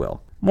 if you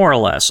will. More or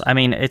less. I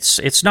mean,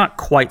 it's not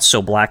quite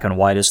so black and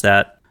white as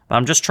that, but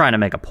I'm just trying to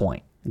make a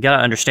point. You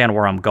gotta understand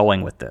where I'm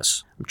going with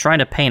this. I'm trying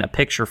to paint a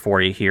picture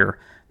for you here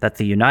that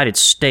the United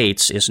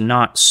States is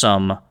not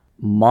some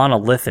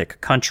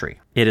monolithic country.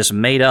 It is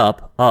made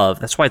up of,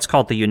 that's why it's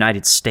called the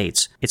United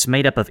States. It's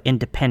made up of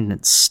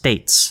independent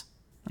states.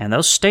 And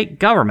those state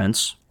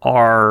governments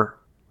are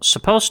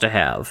supposed to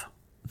have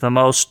the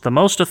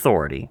most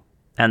authority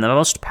and the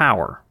most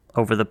power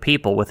over the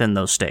people within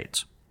those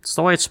states. It's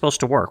the way it's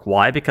supposed to work.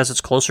 Why? Because it's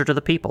closer to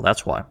the people.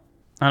 That's why.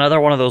 Another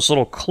one of those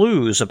little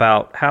clues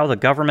about how the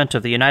government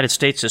of the United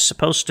States is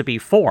supposed to be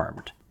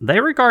formed.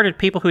 They regarded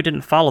people who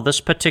didn't follow this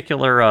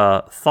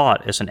particular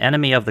thought as an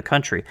enemy of the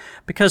country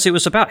because it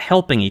was about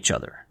helping each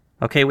other.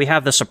 Okay, we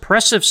have this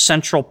oppressive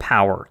central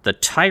power, the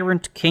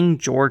tyrant King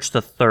George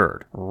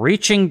III,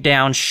 reaching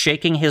down,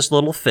 shaking his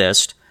little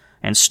fist,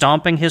 and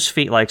stomping his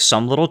feet like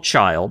some little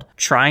child,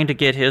 trying to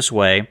get his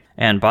way,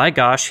 and by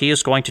gosh, he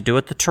is going to do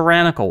it the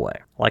tyrannical way,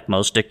 like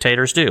most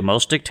dictators do.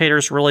 Most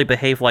dictators really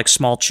behave like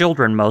small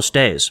children most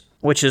days,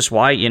 which is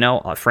why,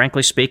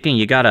 frankly speaking,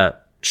 you gotta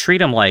treat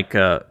them like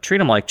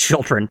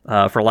children,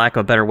 for lack of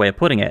a better way of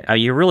putting it.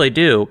 You really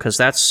do, because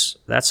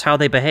that's how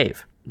they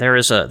behave.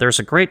 There's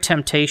a great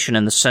temptation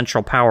in the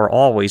central power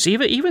always,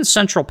 even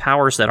central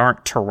powers that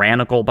aren't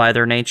tyrannical by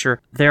their nature.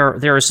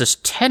 There is this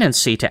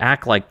tendency to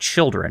act like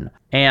children.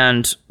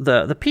 And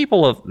the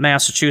people of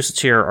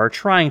Massachusetts here are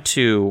trying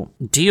to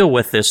deal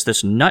with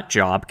this nut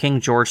job, King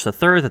George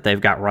III, that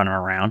they've got running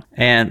around.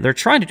 And they're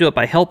trying to do it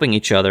by helping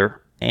each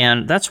other.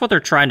 And that's what they're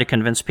trying to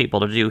convince people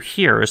to do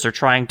here, is they're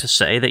trying to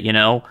say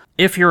that,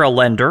 if you're a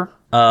lender,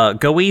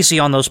 go easy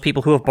on those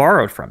people who have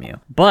borrowed from you.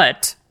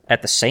 But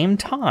at the same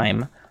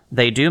time,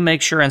 they do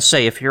make sure and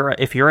say, if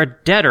you're a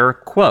debtor,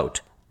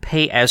 quote,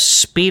 pay as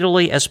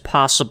speedily as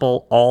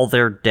possible all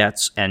their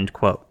debts, end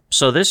quote.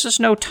 So this is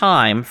no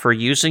time for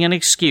using an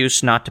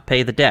excuse not to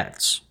pay the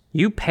debts.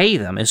 You pay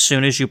them as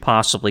soon as you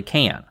possibly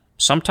can.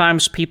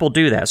 Sometimes people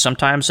do that.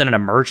 Sometimes in an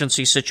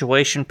emergency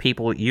situation,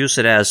 people use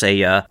it as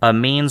a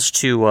means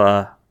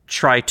to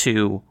try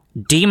to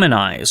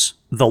demonize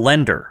the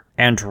lender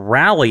and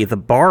rally the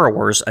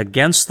borrowers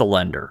against the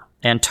lender.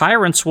 And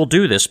tyrants will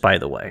do this, by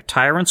the way.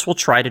 Tyrants will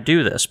try to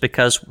do this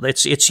because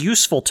it's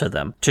useful to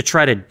them to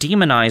try to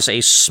demonize a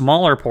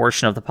smaller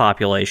portion of the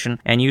population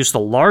and use the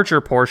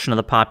larger portion of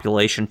the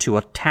population to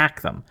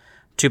attack them,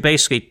 to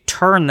basically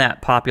turn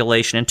that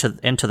population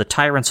into the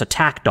tyrant's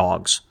attack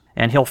dogs.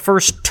 And he'll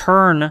first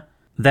turn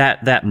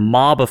that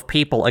mob of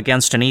people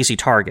against an easy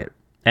target.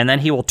 And then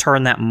he will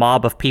turn that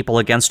mob of people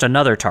against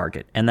another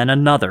target, and then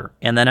another,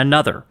 and then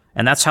another.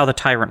 And that's how the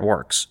tyrant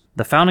works.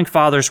 The Founding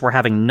Fathers were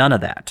having none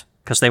of that.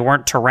 because they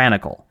weren't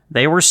tyrannical.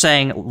 They were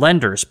saying,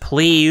 lenders,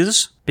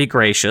 please be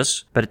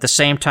gracious, but at the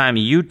same time,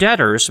 you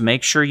debtors,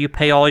 make sure you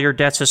pay all your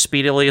debts as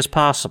speedily as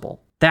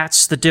possible.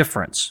 That's the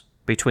difference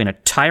between a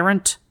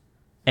tyrant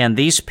and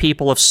these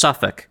people of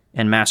Suffolk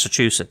in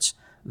Massachusetts.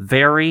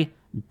 Very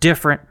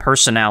different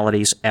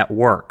personalities at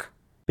work.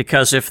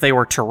 Because if they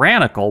were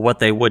tyrannical, what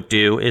they would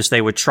do is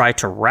they would try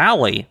to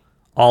rally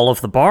all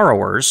of the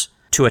borrowers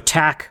to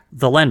attack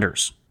the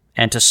lenders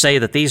and to say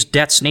that these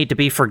debts need to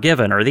be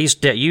forgiven, or these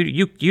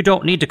you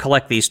don't need to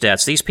collect these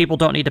debts. These people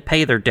don't need to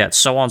pay their debts,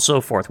 so on and so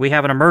forth. We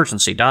have an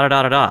emergency,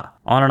 da-da-da-da-da,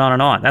 on and on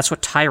and on. That's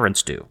what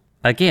tyrants do.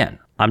 Again,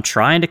 I'm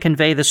trying to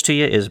convey this to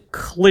you as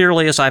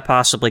clearly as I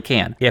possibly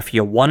can. If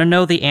you want to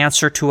know the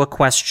answer to a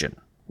question,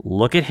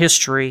 look at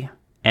history,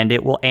 and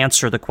it will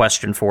answer the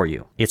question for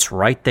you. It's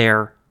right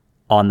there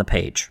on the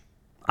page.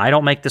 I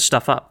don't make this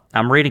stuff up.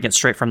 I'm reading it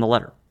straight from the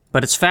letter.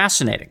 But it's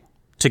fascinating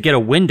to get a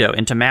window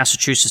into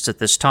Massachusetts at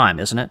this time,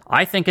 isn't it?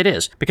 I think it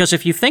is. Because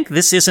if you think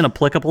this isn't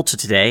applicable to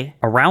today,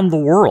 around the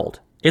world,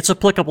 it's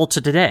applicable to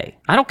today.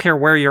 I don't care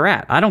where you're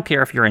at. I don't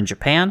care if you're in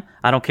Japan.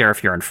 I don't care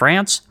if you're in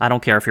France. I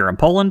don't care if you're in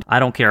Poland. I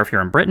don't care if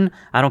you're in Britain.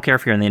 I don't care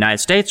if you're in the United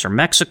States or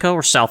Mexico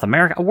or South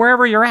America,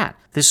 wherever you're at.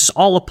 This is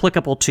all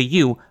applicable to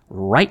you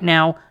right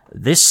now,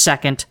 this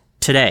second,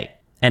 today.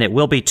 And it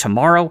will be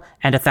tomorrow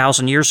and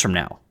 1,000 years from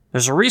now.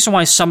 There's a reason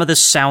why some of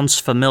this sounds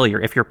familiar.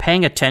 If you're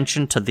paying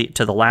attention to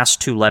the last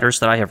two letters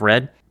that I have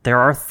read, there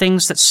are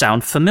things that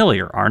sound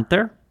familiar, aren't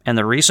there? And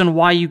the reason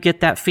why you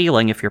get that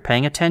feeling, if you're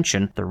paying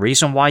attention, the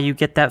reason why you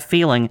get that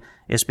feeling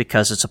is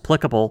because it's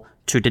applicable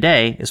to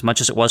today as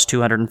much as it was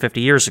 250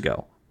 years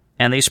ago.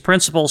 And these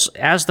principles,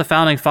 as the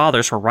Founding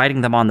Fathers were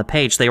writing them on the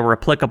page, they were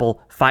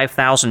applicable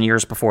 5,000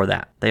 years before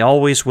that. They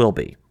always will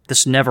be.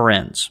 This never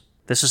ends.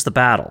 This is the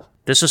battle.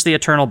 This is the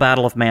eternal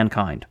battle of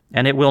mankind,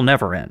 and it will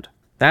never end.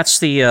 That's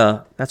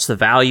the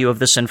value of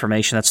this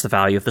information. That's the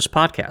value of this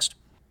podcast.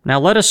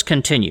 Now let us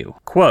continue.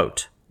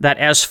 Quote, that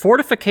as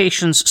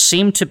fortifications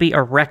seem to be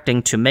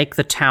erecting to make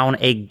the town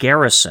a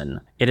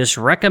garrison, it is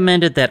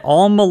recommended that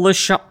all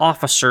militia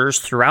officers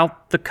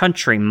throughout the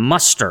country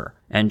muster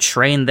and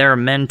train their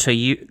men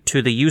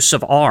to the use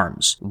of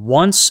arms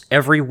once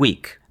every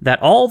week.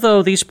 That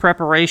although these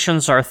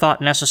preparations are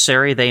thought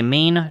necessary, they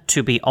mean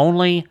to be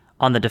only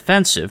on the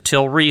defensive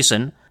till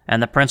reason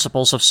and the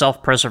principles of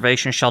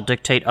self-preservation shall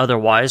dictate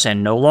otherwise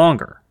and no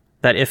longer.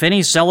 That if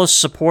any zealous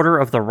supporter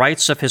of the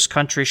rights of his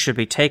country should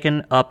be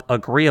taken up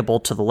agreeable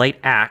to the late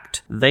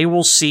act, they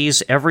will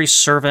seize every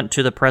servant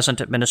to the present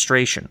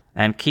administration,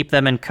 and keep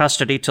them in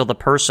custody till the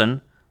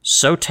person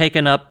so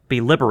taken up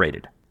be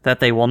liberated, that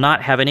they will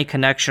not have any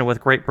connection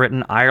with Great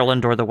Britain,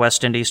 Ireland, or the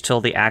West Indies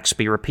till the acts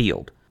be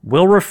repealed,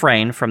 will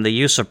refrain from the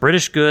use of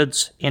British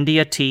goods,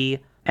 India tea,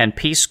 and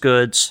peace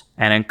goods,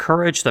 and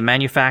encourage the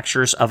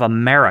manufactures of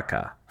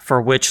America,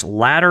 for which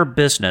latter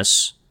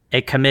business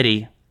a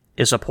committee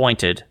is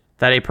appointed,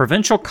 that a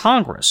provincial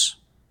congress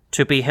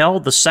to be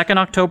held the 2nd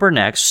October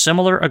next,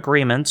 similar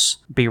agreements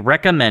be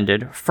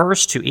recommended,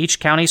 first to each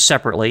county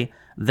separately,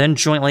 then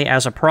jointly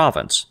as a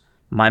province.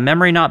 My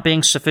memory not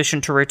being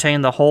sufficient to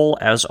retain the whole,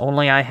 as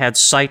only I had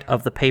sight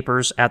of the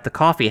papers at the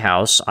coffee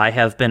house, I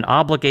have been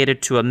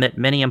obligated to omit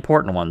many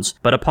important ones,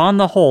 but upon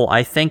the whole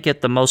I think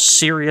it the most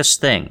serious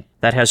thing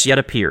that has yet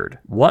appeared.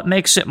 What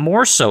makes it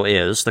more so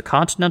is the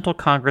Continental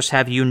Congress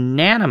have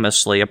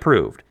unanimously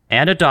approved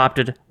and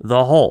adopted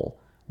the whole,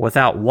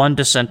 without one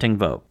dissenting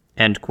vote.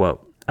 End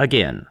quote.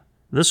 Again,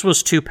 this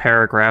was 2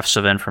 paragraphs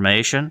of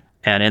information,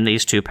 and in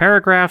these 2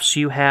 paragraphs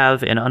you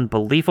have an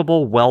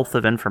unbelievable wealth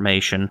of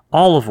information,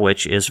 all of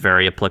which is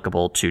very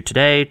applicable to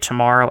today,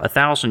 tomorrow,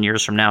 1,000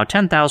 years from now,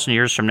 10,000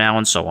 years from now,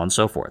 and so on and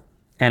so forth.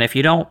 And if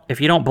you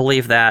don't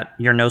believe that,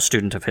 you're no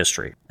student of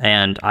history.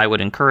 And I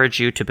would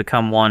encourage you to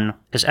become one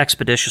as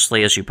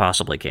expeditiously as you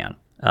possibly can,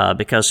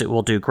 because it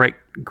will do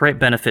great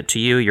benefit to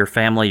you, your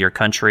family, your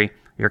country,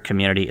 your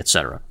community,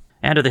 etc.,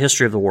 and to the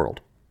history of the world.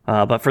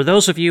 But for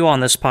those of you on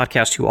this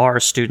podcast who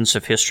are students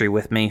of history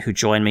with me, who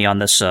join me on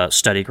this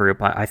study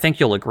group, I think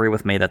you'll agree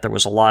with me that there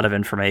was a lot of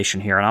information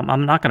here. And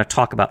I'm not going to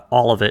talk about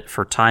all of it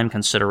for time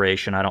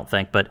consideration, I don't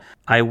think, but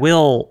I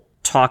will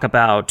talk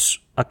about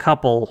a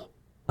couple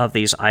of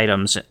these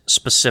items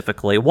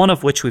specifically, one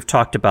of which we've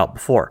talked about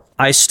before.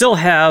 I still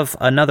have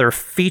another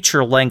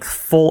feature-length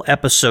full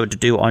episode to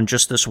do on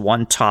just this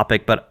one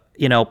topic, but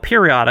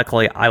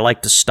periodically I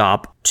like to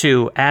stop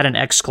to add an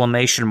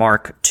exclamation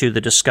mark to the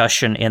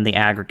discussion in the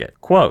aggregate.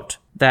 Quote,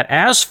 that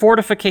as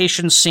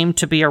fortifications seem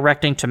to be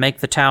erecting to make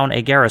the town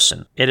a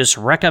garrison, it is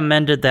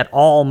recommended that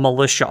all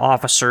militia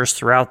officers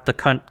throughout the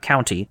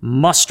county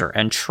muster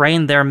and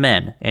train their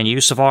men in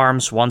use of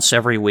arms once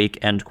every week,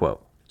 end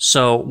quote.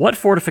 So what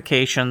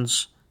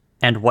fortifications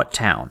and what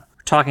town?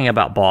 We're talking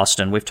about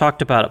Boston. We've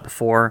talked about it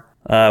before.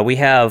 We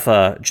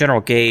have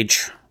General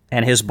Gage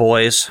and his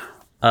boys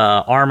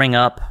arming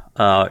up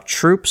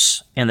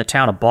troops in the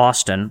town of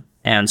Boston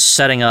and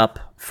setting up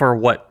for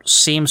what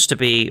seems to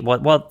be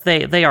what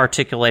they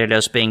articulated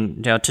as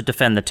being to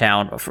defend the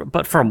town.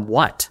 But from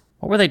what?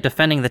 What were they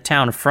defending the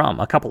town from?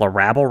 A couple of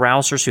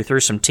rabble-rousers who threw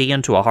some tea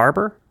into a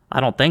harbor? I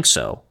don't think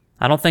so.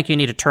 I don't think you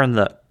need to turn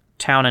the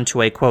town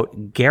into a,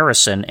 quote,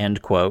 garrison,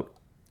 end quote,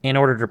 in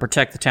order to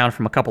protect the town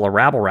from a couple of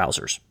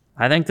rabble-rousers.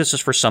 I think this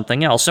is for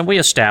something else, and we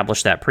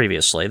established that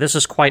previously. This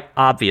is quite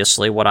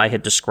obviously what I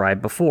had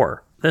described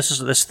before.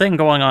 This thing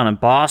going on in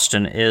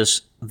Boston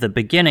is the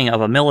beginning of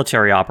a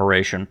military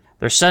operation.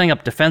 They're setting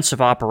up defensive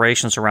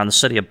operations around the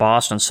city of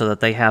Boston so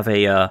that they have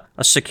a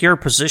secure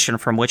position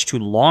from which to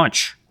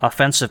launch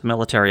offensive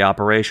military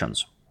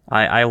operations.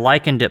 I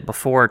likened it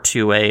before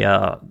to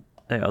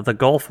the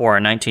Gulf War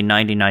in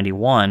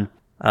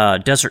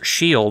 1990-91. Desert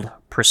Shield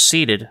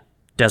preceded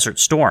Desert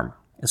Storm.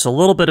 It's a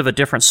little bit of a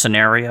different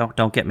scenario,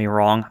 don't get me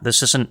wrong.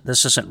 This isn't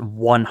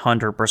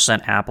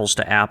 100% apples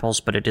to apples,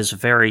 but it is a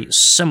very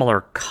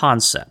similar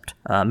concept.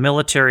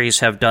 Militaries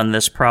have done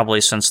this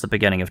probably since the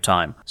beginning of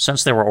time,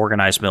 since there were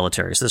organized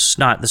militaries.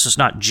 This is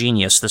not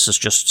genius, this is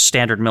just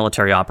standard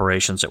military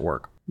operations at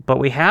work. But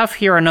we have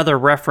here another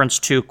reference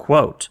to,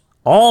 quote,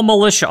 all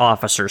militia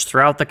officers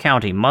throughout the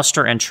county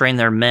muster and train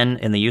their men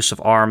in the use of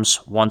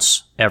arms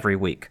once every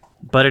week.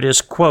 But it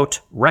is,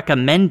 quote,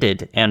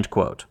 recommended, end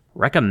quote.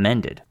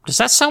 Recommended. Does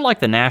that sound like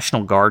the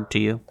National Guard to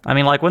you? I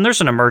mean, like when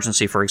there's an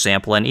emergency, for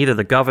example, and either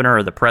the governor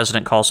or the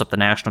president calls up the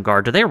National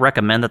Guard, do they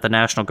recommend that the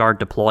National Guard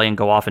deploy and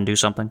go off and do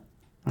something?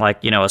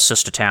 Like,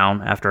 assist a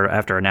town after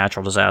a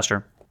natural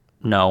disaster?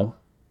 No.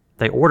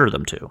 They order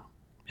them to.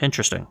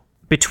 Interesting.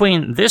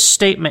 Between this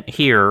statement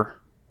here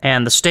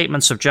and the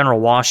statements of General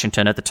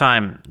Washington at the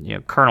time,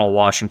 Colonel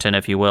Washington,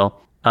 if you will,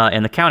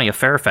 in the county of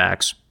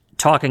Fairfax,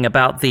 talking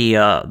about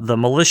the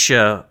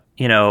militia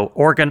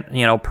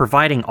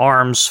providing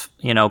arms,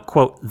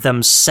 quote,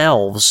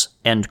 themselves,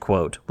 end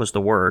quote, was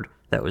the word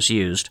that was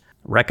used.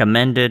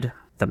 Recommended,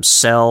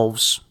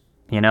 themselves,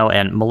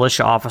 and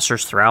militia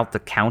officers throughout the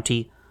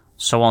county,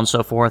 so on and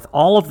so forth.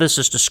 All of this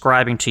is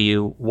describing to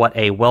you what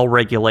a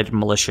well-regulated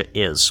militia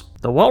is.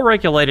 The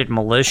well-regulated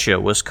militia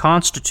was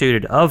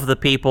constituted of the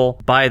people,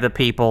 by the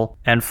people,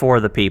 and for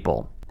the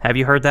people. Have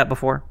you heard that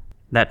before?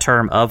 That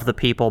term, of the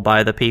people,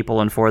 by the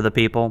people, and for the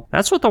people.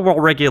 That's what the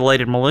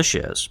well-regulated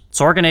militia is.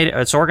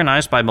 It's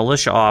organized by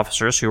militia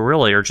officers who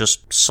really are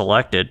just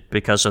selected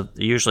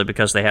usually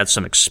because they had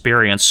some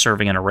experience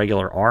serving in a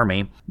regular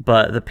army.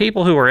 But the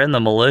people who were in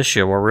the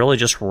militia were really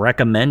just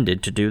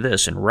recommended to do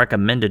this and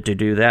recommended to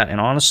do that.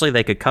 And honestly,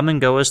 they could come and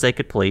go as they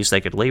could please.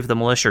 They could leave the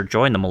militia or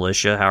join the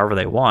militia however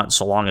they want,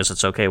 so long as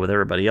it's okay with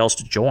everybody else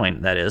to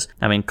join, that is.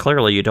 I mean,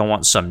 clearly you don't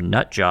want some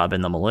nut job in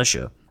the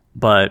militia.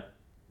 But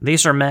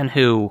these are men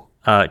who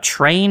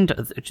train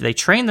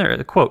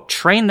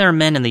their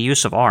men in the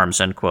use of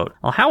arms, end quote.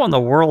 Well, how in the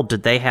world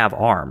did they have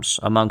arms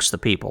amongst the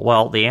people?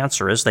 Well, the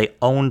answer is they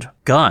owned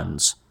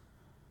guns.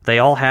 They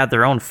all had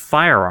their own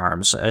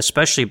firearms,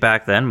 especially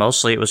back then.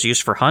 Mostly it was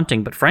used for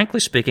hunting, but frankly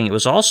speaking, it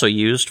was also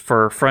used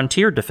for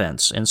frontier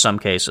defense in some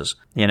cases,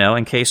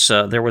 in case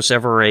there was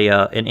ever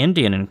an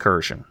Indian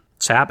incursion.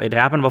 It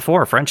happened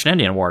before, French and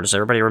Indian War. Does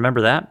everybody remember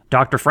that?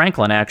 Dr.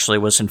 Franklin actually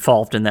was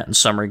involved in that in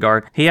some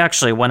regard. He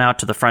actually went out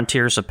to the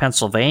frontiers of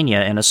Pennsylvania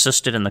and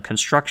assisted in the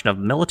construction of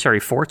military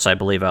forts, I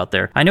believe, out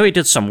there. I know he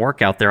did some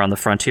work out there on the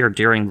frontier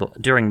during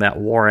that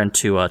war and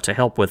to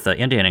help with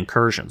Indian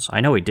incursions. I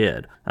know he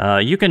did.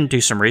 You can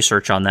do some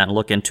research on that and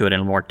look into it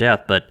in more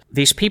depth, but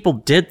these people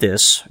did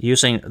this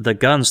using the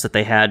guns that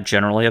they had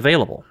generally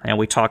available. And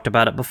we talked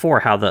about it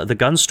before, how the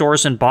gun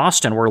stores in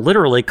Boston were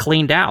literally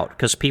cleaned out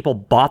because people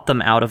bought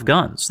them out of guns.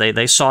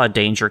 They saw a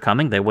danger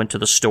coming, they went to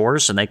the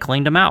stores, and they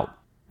cleaned them out.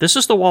 This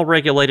is the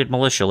well-regulated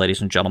militia,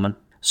 ladies and gentlemen.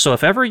 So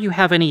if ever you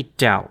have any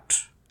doubt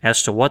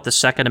as to what the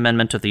Second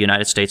Amendment of the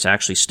United States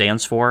actually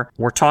stands for,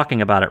 we're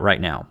talking about it right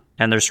now,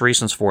 and there's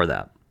reasons for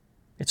that.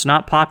 It's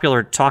not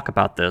popular to talk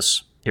about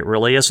this. It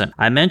really isn't.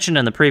 I mentioned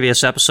in the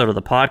previous episode of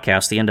the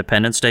podcast, the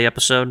Independence Day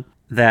episode,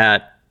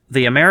 that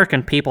the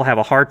American people have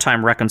a hard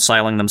time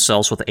reconciling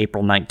themselves with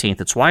April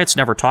 19th. It's why it's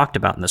never talked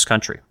about in this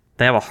country.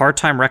 They have a hard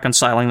time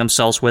reconciling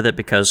themselves with it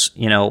because,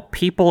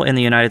 people in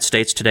the United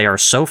States today are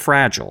so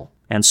fragile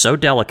and so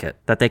delicate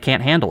that they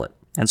can't handle it.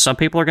 And some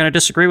people are going to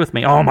disagree with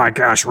me. Oh my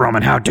gosh,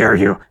 Roman, how dare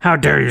you? How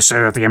dare you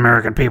say that the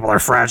American people are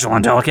fragile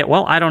and delicate?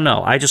 Well, I don't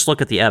know. I just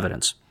look at the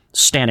evidence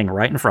standing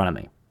right in front of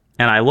me.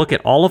 And I look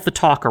at all of the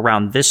talk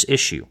around this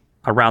issue,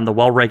 around the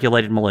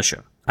well-regulated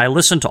militia. I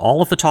listen to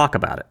all of the talk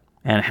about it.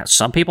 And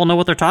some people know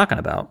what they're talking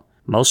about.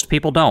 Most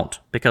people don't,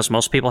 because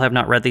most people have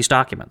not read these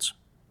documents.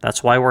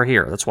 That's why we're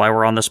here. That's why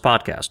we're on this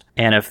podcast.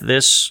 And if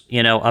this,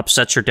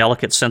 upsets your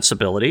delicate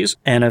sensibilities,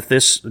 and if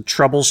this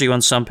troubles you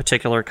in some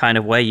particular kind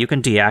of way, you can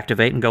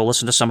deactivate and go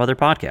listen to some other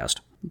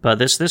podcast. But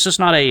this is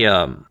not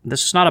a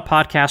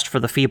podcast for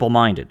the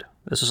feeble-minded.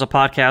 This is a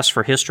podcast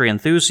for history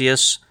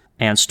enthusiasts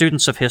and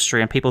students of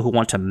history and people who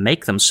want to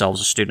make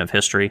themselves a student of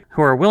history,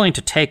 who are willing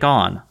to take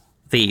on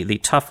the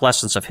tough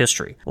lessons of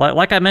history.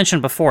 Like I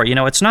mentioned before,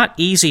 it's not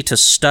easy to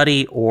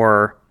study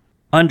or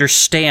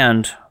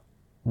understand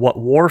what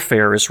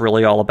warfare is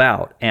really all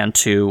about, and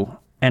to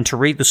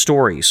read the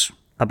stories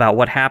about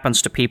what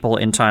happens to people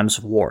in times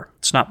of war.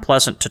 It's not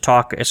pleasant to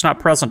talk. It's not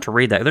pleasant to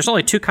read that. There's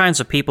only two kinds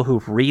of people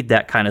who read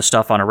that kind of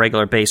stuff on a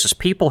regular basis.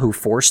 People who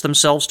force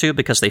themselves to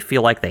because they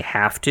feel like they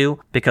have to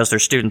because they're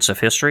students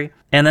of history.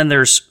 And then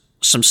there's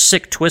some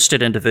sick,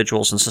 twisted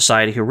individuals in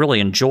society who really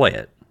enjoy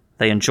it.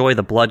 They enjoy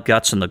the blood,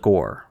 guts, and the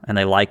gore, and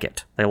they like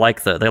it. They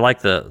like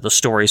the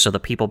stories of the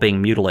people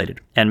being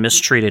mutilated and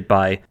mistreated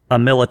by a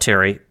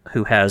military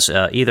who has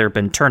either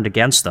been turned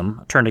against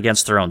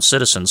their own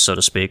citizens, so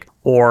to speak,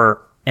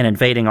 or an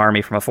invading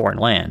army from a foreign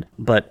land.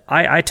 But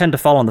I tend to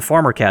fall in the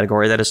former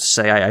category. That is to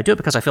say, I do it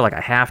because I feel like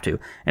I have to,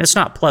 and it's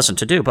not pleasant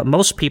to do, but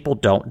most people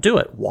don't do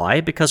it.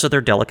 Why? Because of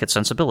their delicate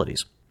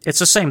sensibilities. It's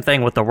the same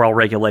thing with the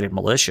well-regulated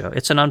militia.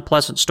 It's an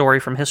unpleasant story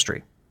from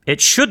history.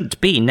 It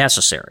shouldn't be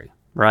necessary,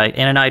 right?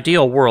 In an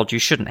ideal world, you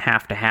shouldn't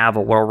have to have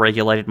a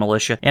well-regulated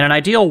militia. In an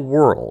ideal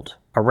world,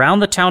 around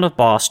the town of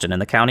Boston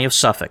and the county of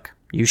Suffolk,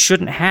 you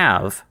shouldn't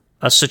have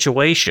a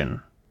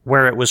situation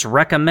where it was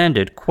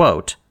recommended,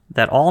 quote,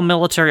 that all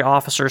military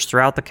officers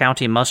throughout the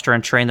county muster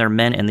and train their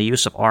men in the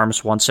use of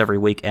arms once every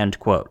week, end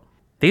quote.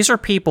 These are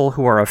people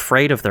who are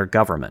afraid of their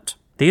government.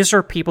 These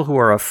are people who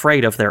are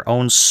afraid of their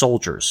own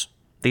soldiers.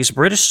 These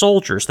British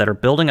soldiers that are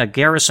building a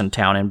garrison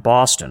town in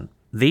Boston,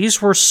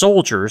 these were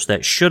soldiers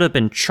that should have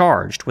been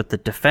charged with the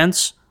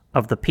defense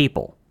of the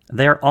people.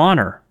 Their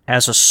honor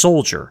as a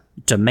soldier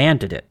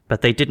demanded it,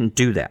 but they didn't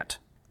do that.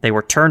 They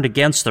were turned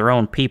against their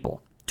own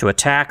people to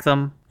attack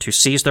them, to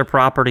seize their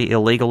property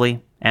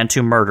illegally, and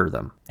to murder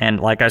them. And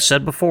like I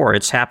said before,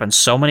 it's happened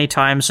so many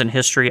times in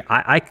history,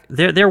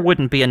 there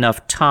wouldn't be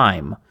enough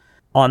time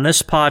on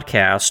this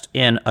podcast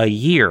in a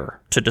year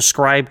to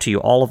describe to you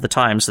all of the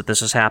times that this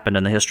has happened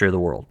in the history of the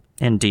world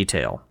in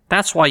detail.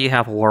 That's why you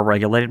have a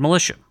war-regulated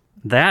militia.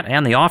 That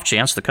and the off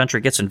chance the country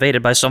gets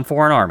invaded by some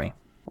foreign army.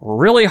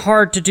 Really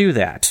hard to do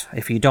that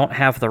if you don't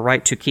have the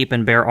right to keep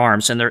and bear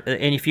arms. And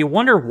if you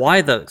wonder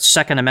why the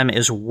Second Amendment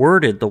is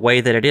worded the way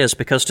that it is,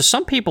 because to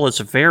some people it's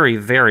very,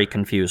 very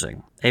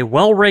confusing. A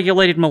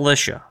well-regulated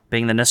militia,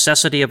 being the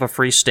necessity of a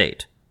free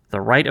state,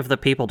 the right of the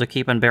people to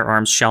keep and bear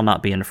arms shall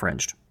not be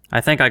infringed. I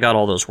think I got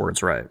all those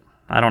words right.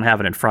 I don't have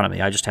it in front of me,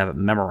 I just have it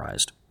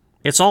memorized.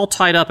 It's all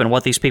tied up in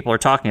what these people are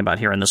talking about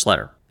here in this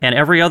letter, and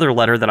every other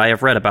letter that I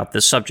have read about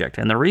this subject.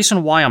 And the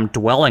reason why I'm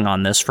dwelling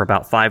on this for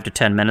about 5 to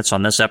 10 minutes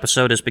on this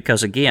episode is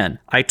because, again,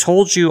 I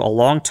told you a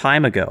long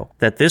time ago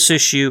that this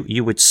issue,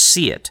 you would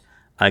see it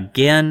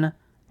again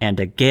and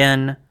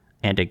again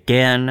and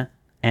again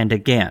and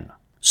again,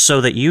 so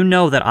that you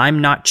know that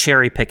I'm not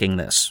cherry-picking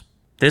this.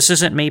 This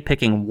isn't me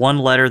picking one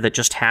letter that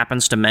just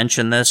happens to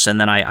mention this, and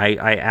then I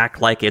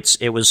act like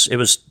it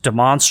was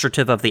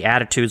demonstrative of the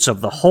attitudes of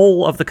the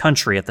whole of the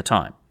country at the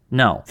time.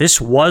 No, this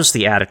was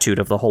the attitude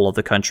of the whole of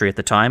the country at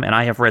the time, and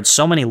I have read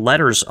so many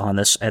letters on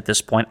this at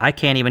this point, I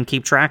can't even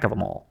keep track of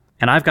them all.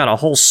 And I've got a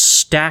whole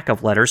stack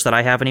of letters that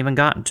I haven't even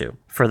gotten to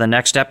for the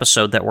next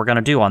episode that we're going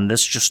to do on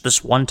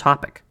this one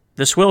topic.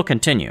 This will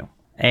continue.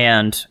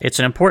 And it's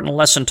an important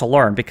lesson to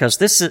learn, because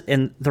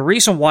the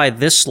reason why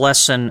this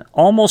lesson,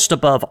 almost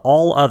above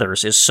all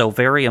others, is so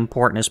very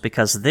important is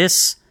because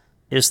this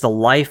is the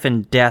life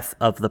and death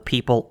of the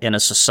people in a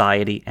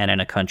society and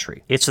in a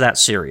country. It's that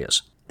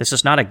serious. This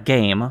is not a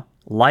game.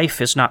 Life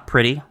is not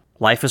pretty.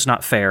 Life is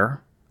not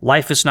fair.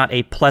 Life is not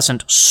a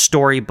pleasant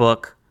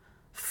storybook,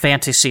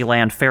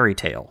 fantasyland fairy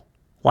tale.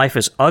 Life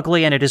is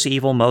ugly and it is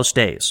evil most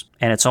days.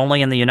 And it's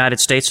only in the United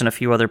States and a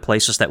few other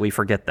places that we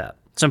forget that.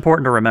 It's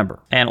important to remember.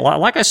 And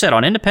like I said,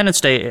 on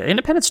Independence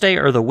Day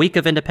or the week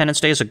of Independence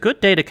Day is a good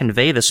day to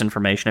convey this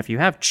information. If you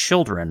have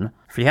children,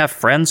 if you have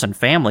friends and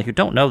family who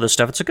don't know this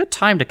stuff, it's a good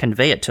time to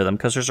convey it to them,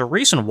 because there's a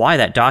reason why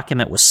that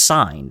document was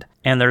signed.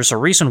 And there's a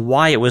reason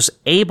why it was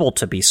able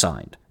to be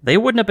signed. They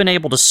wouldn't have been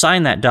able to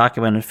sign that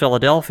document in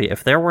Philadelphia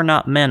if there were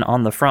not men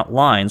on the front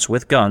lines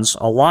with guns,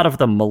 a lot of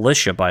them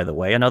militia, by the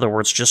way. In other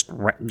words,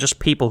 just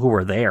people who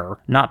were there,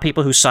 not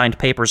people who signed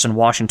papers in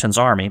Washington's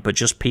army, but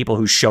just people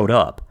who showed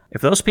up. If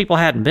those people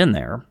hadn't been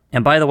there,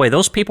 and by the way,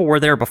 those people were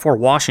there before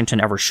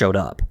Washington ever showed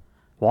up.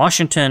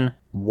 Washington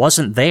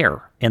wasn't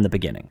there in the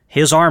beginning.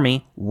 His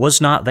army was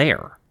not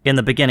there in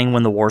the beginning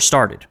when the war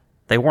started.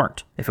 They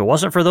weren't. If it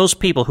wasn't for those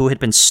people who had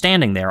been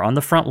standing there on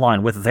the front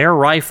line with their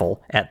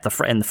rifle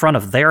in front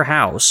of their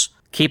house,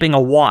 keeping a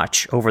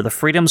watch over the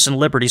freedoms and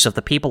liberties of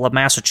the people of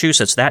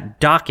Massachusetts, that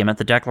document,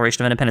 the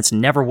Declaration of Independence,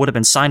 never would have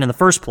been signed in the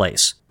first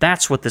place.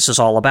 That's what this is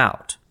all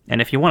about. And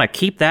if you want to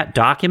keep that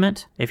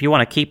document,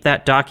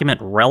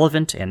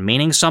 relevant and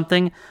meaning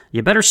something,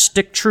 you better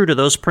stick true to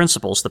those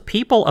principles. The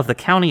people of the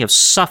county of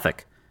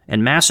Suffolk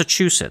in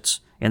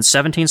Massachusetts in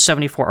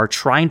 1774 are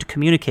trying to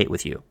communicate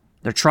with you.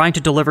 They're trying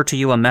to deliver to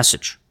you a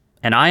message.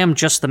 And I am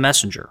just the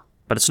messenger.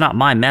 But it's not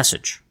my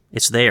message.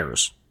 It's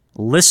theirs.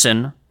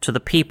 Listen to the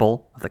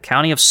people of the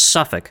county of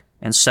Suffolk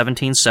in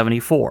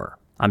 1774.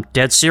 I'm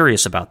dead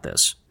serious about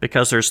this,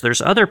 because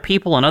there's other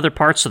people in other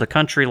parts of the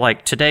country,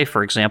 like today,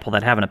 for example,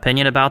 that have an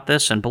opinion about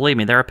this, and believe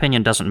me, their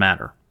opinion doesn't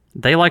matter.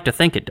 They like to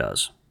think it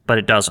does, but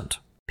it doesn't.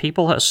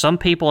 Some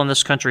people in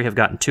this country have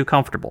gotten too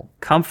comfortable.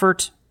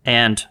 Comfort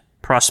and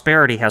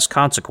prosperity has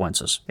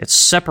consequences. It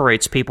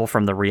separates people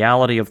from the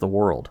reality of the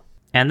world.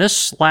 And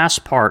this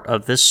last part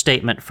of this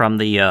statement from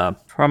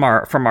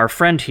our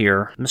friend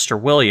here, Mr.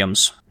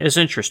 Williams, is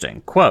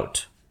interesting.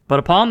 Quote, "But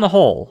upon the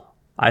whole,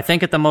 I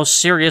think it the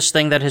most serious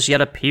thing that has yet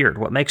appeared.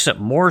 What makes it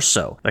more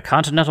so, the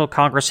Continental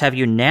Congress have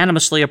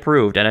unanimously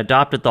approved and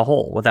adopted the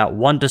whole without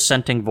one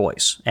dissenting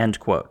voice. End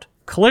quote.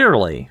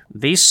 Clearly,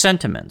 these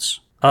sentiments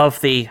of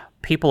the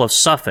people of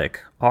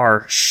Suffolk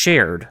are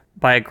shared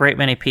by a great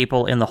many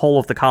people in the whole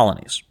of the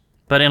colonies.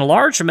 But in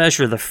large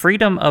measure, the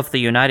freedom of the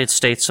United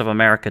States of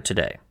America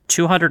today,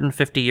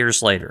 250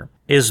 years later,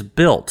 is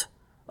built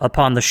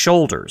upon the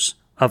shoulders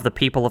of the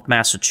people of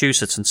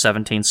Massachusetts in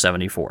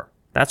 1774.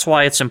 That's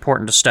why it's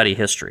important to study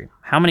history.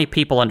 How many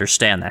people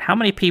understand that? How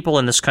many people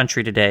in this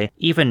country today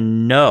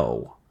even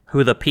know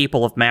who the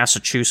people of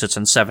Massachusetts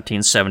in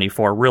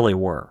 1774 really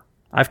were?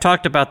 I've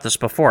talked about this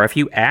before. If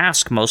you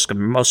ask most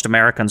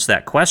Americans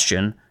that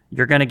question,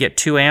 you're going to get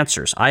two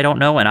answers. I don't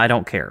know and I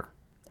don't care.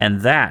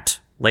 And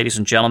that, ladies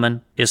and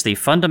gentlemen, is the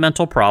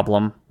fundamental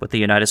problem with the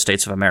United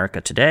States of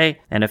America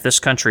today. And if this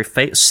country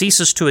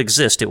ceases to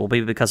exist, it will be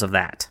because of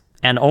that.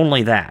 And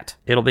only that.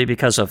 It'll be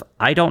because of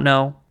I don't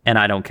know and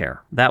I don't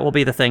care. That will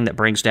be the thing that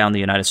brings down the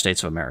United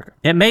States of America.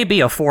 It may be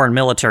a foreign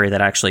military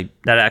that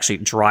actually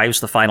drives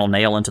the final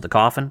nail into the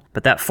coffin,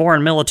 but that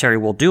foreign military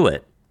will do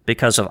it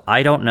because of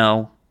I don't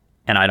know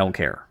and I don't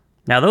care.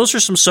 Now, those are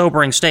some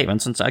sobering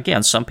statements, and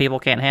again, some people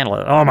can't handle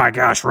it. Oh my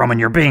gosh, Roman,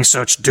 you're being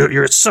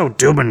you're so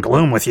doom and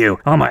gloom with you.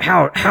 Oh my,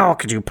 how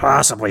could you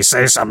possibly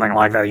say something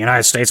like that? The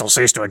United States will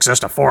cease to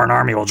exist, a foreign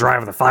army will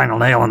drive the final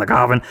nail in the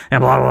coffin,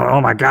 and blah, blah, blah.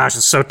 Oh my gosh,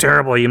 it's so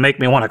terrible, you make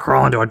me want to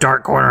crawl into a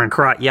dark corner and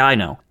cry. Yeah, I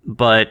know,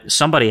 but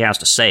somebody has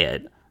to say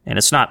it, and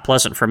it's not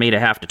pleasant for me to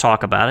have to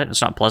talk about it,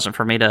 it's not pleasant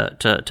for me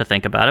to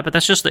think about it, but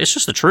it's just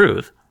the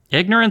truth.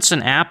 Ignorance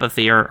and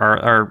apathy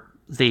are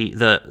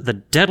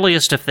the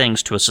deadliest of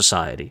things to a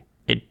society.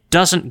 It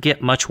doesn't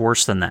get much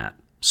worse than that.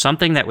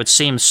 Something that would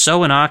seem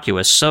so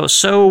innocuous,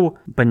 so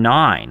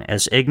benign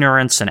as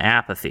ignorance and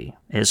apathy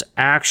is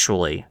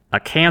actually a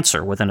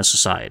cancer within a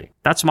society.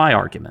 That's my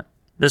argument.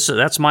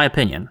 That's my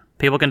opinion.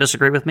 People can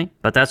disagree with me,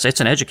 but it's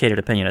an educated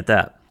opinion at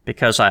that.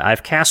 Because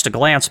I've cast a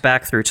glance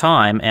back through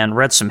time and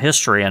read some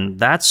history, and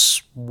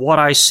that's what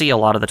I see a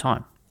lot of the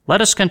time.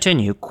 Let us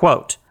continue.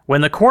 Quote,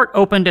 when the court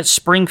opened at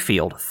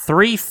Springfield,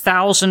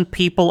 3,000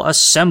 people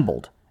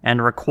assembled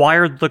and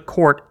required the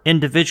court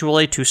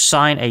individually to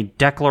sign a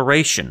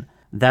declaration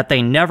that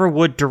they never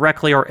would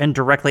directly or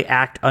indirectly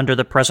act under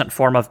the present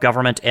form of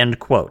government, end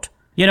quote.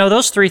 You know,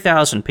 those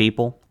 3,000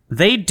 people,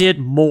 they did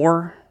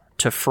more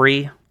to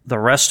free the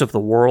rest of the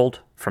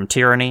world from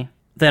tyranny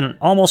than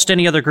almost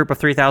any other group of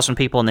 3,000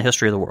 people in the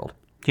history of the world.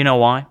 Do you know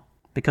why?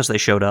 Because they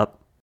showed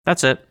up.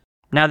 That's it.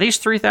 Now, these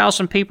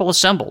 3,000 people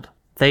assembled.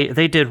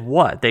 They did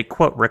what? They,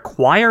 quote,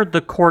 required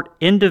the court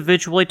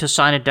individually to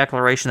sign a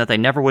declaration that they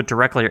never would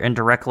directly or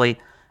indirectly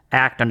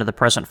act under the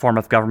present form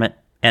of government,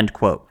 end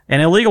quote. An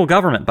illegal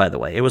government, by the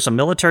way. It was a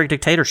military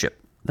dictatorship.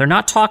 They're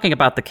not talking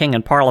about the king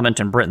and parliament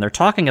in Britain. They're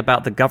talking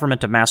about the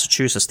government of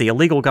Massachusetts, the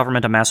illegal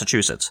government of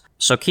Massachusetts.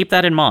 So keep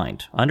that in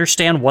mind.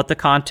 Understand what the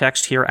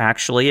context here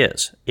actually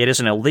is. It is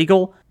an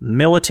illegal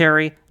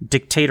military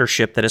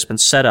dictatorship that has been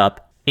set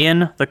up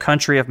in the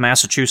country of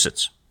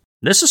Massachusetts.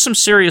 This is some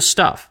serious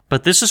stuff,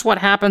 but this is what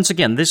happens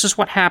again. This is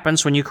what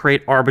happens when you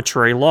create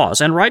arbitrary laws,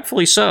 and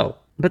rightfully so.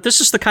 But this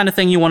is the kind of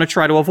thing you want to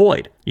try to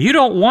avoid. You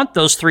don't want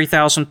those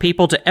 3,000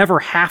 people to ever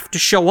have to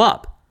show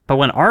up. But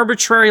when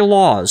arbitrary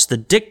laws, the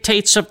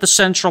dictates of the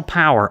central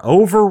power,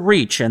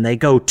 overreach and they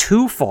go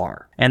too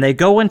far, and they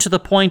go into the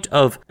point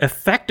of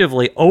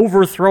effectively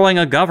overthrowing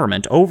a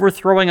government,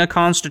 overthrowing a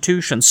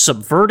constitution,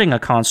 subverting a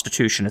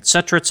constitution,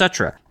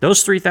 etc.,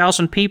 those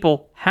 3,000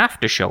 people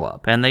have to show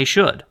up, and they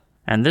should.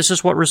 And this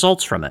is what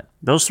results from it.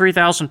 Those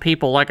 3,000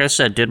 people, like I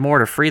said, did more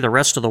to free the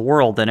rest of the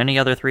world than any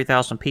other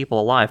 3,000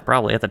 people alive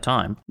probably at the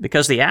time.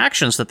 Because the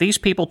actions that these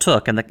people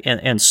took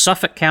in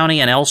Suffolk County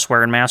and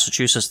elsewhere in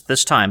Massachusetts at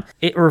this time,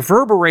 it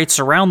reverberates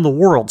around the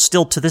world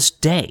still to this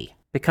day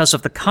because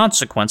of the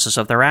consequences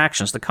of their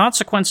actions. The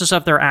consequences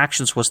of their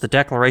actions was the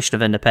Declaration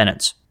of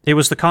Independence. It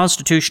was the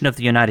Constitution of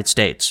the United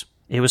States.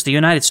 It was the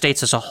United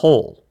States as a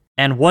whole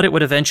and what it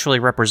would eventually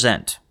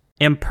represent.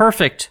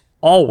 Imperfect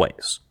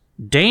always.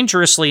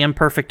 Dangerously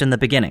imperfect in the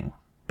beginning,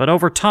 but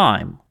over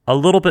time, a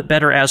little bit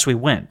better as we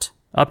went,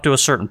 up to a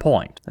certain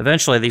point.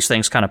 Eventually, these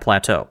things kind of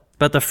plateau.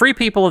 But the free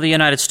people of the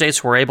United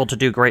States were able to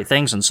do great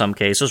things in some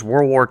cases.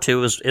 World War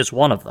II is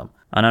one of them.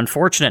 An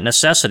unfortunate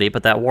necessity,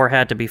 but that war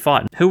had to be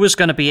fought. Who was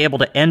going to be able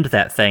to end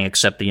that thing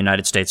except the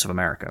United States of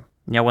America?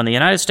 You know, before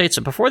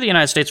the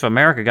United States of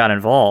America got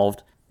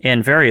involved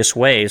in various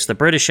ways, the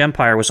British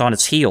Empire was on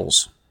its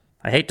heels.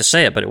 I hate to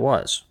say it, but it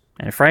was.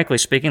 And frankly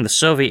speaking, the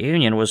Soviet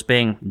Union was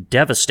being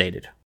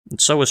devastated.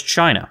 And so was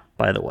China,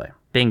 by the way,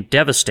 being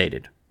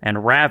devastated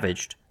and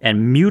ravaged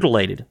and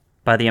mutilated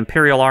by the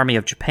Imperial Army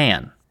of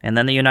Japan. And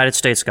then the United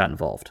States got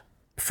involved.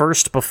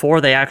 First, before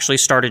they actually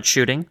started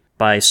shooting,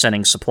 by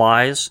sending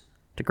supplies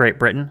to Great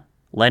Britain,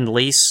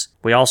 Lend-Lease.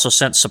 We also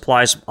sent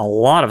a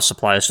lot of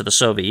supplies to the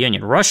Soviet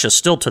Union. Russia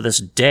still to this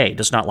day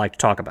does not like to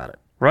talk about it.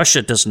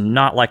 Russia does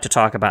not like to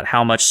talk about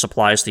how much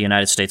supplies the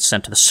United States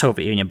sent to the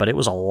Soviet Union, but it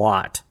was a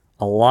lot.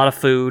 A lot of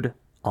food,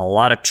 a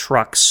lot of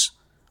trucks,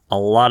 a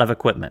lot of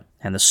equipment.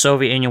 And the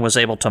Soviet Union was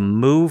able to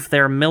move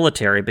their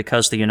military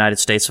because the United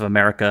States of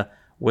America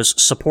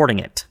was supporting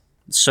it.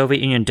 The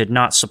Soviet Union did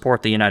not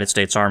support the United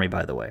States Army,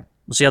 by the way. It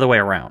was the other way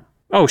around.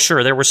 Oh,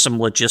 sure, there was some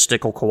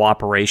logistical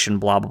cooperation,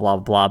 blah, blah, blah,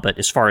 blah, but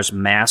as far as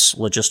mass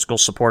logistical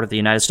support of the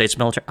United States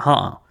military,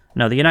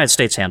 no, the United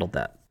States handled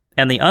that.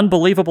 And the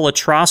unbelievable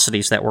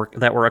atrocities that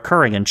were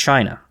occurring in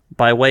China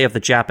by way of the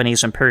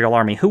Japanese Imperial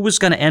Army, who was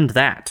going to end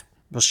that?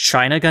 Was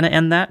China going to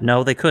end that?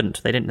 No, they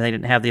couldn't. They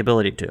didn't have the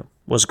ability to.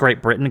 Was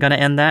Great Britain going to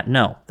end that?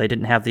 No, they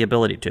didn't have the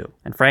ability to.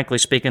 And frankly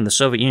speaking, the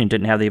Soviet Union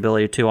didn't have the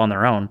ability to on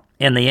their own.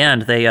 In the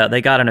end,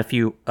 they got in a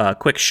few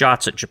quick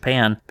shots at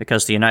Japan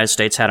because the United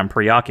States had them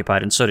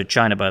preoccupied, and so did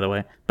China, by the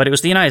way. But it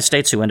was the United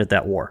States who ended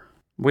that war.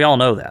 We all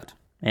know that.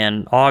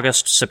 In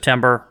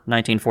September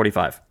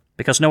 1945,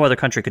 because no other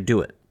country could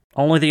do it.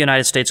 Only the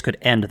United States could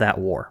end that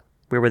war.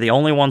 We were the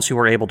only ones who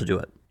were able to do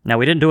it. Now,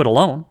 we didn't do it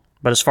alone,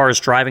 but as far as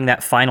driving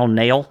that final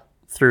nail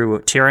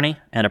through tyranny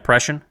and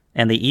oppression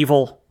and the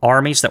evil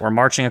armies that were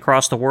marching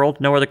across the world,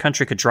 no other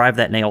country could drive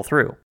that nail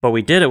through. But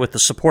we did it with the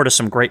support of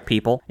some great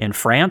people in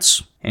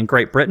France, in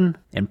Great Britain,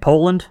 in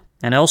Poland,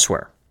 and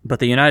elsewhere. But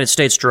the United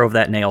States drove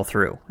that nail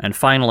through and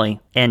finally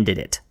ended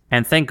it.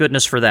 And thank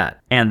goodness for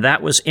that. And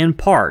that was in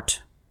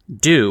part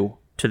due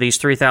to these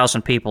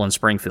 3,000 people in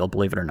Springfield,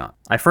 believe it or not.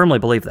 I firmly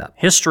believe that.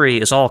 History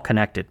is all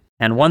connected,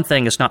 and one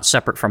thing is not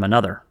separate from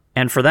another.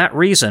 And for that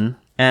reason,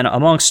 and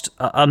amongst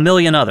a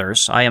million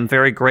others, I am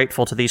very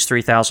grateful to these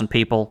 3,000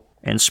 people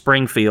in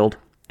Springfield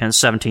in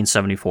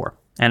 1774.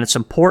 And it's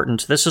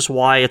important, this is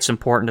why it's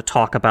important to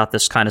talk about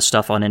this kind of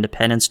stuff on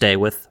Independence Day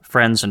with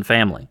friends and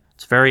family.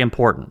 It's very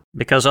important,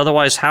 because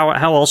otherwise, how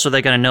else are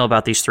they going to know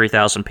about these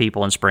 3,000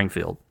 people in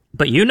Springfield?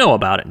 But you know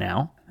about it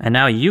now, and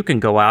now you can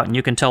go out and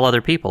you can tell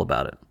other people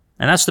about it.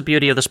 And that's the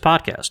beauty of this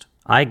podcast.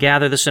 I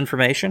gather this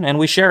information and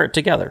we share it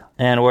together.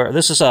 And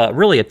this is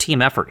really a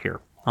team effort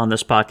here on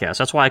this podcast.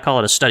 That's why I call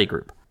it a study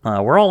group.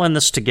 We're all in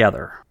this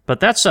together. But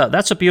that's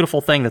a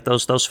beautiful thing that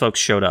those folks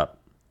showed up.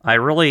 I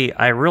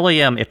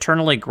really am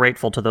eternally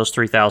grateful to those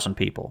 3,000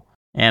 people.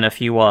 And if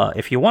you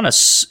live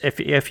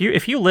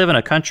in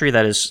a country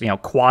that is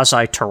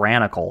quasi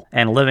tyrannical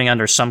and living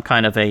under some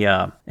kind of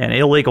an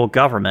illegal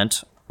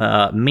government.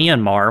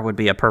 Myanmar would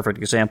be a perfect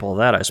example of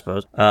that, I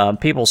suppose.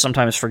 People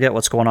sometimes forget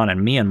what's going on in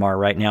Myanmar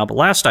right now, but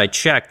last I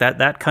checked,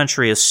 that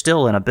country is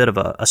still in a bit of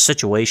a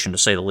situation, to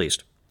say the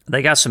least.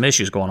 They got some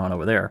issues going on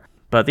over there.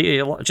 But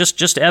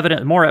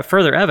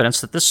further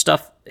evidence that this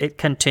stuff, it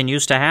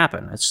continues to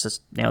happen. It's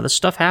just, this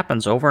stuff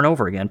happens over and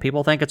over again.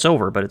 People think it's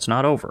over, but it's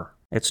not over.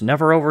 It's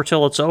never over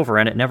till it's over,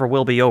 and it never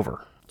will be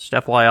over. Just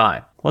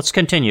FYI. Let's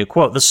continue.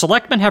 Quote, "The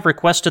selectmen have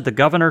requested the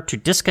governor to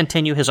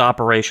discontinue his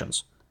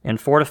operations in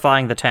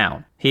fortifying the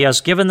town. He has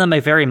given them a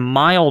very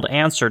mild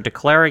answer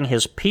declaring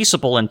his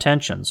peaceable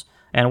intentions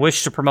and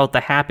wish to promote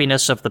the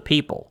happiness of the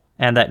people,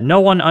 and that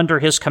no one under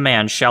his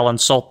command shall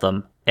insult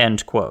them."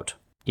 End quote.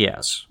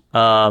 Yes.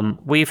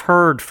 We've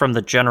heard from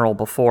the general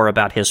before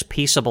about his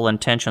peaceable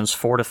intentions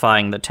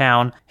fortifying the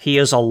town. He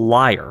is a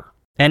liar.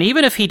 And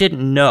even if he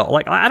didn't know,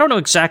 I don't know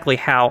exactly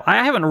how, I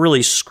haven't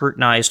really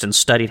scrutinized and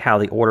studied how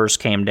the orders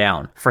came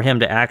down for him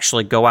to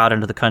actually go out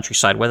into the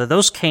countryside, whether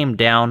those came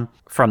down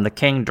from the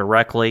king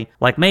directly.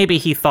 Maybe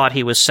he thought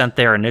he was sent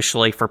there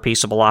initially for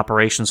peaceable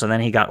operations and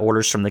then he got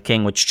orders from the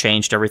king, which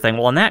changed everything.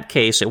 Well, in that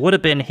case, it would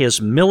have been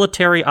his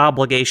military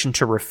obligation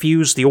to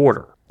refuse the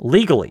order.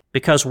 Legally,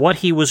 because what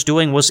he was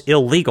doing was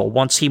illegal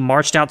once he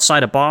marched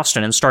outside of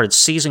Boston and started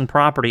seizing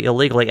property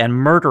illegally and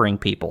murdering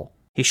people.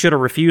 He should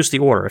have refused the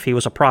order if he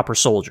was a proper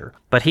soldier.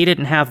 But he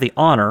didn't have the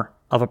honor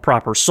of a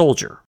proper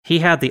soldier. He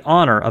had the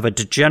honor of a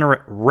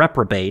degenerate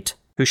reprobate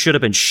who should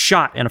have been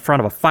shot in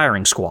front of a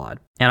firing squad.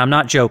 And I'm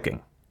not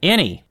joking.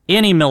 Any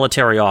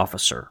military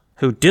officer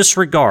who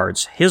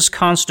disregards his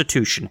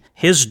constitution,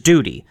 his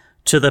duty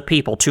to the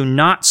people, to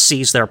not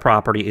seize their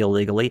property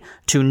illegally,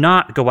 to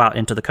not go out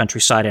into the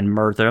countryside and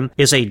murder them,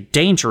 is a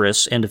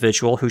dangerous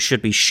individual who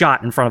should be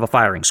shot in front of a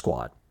firing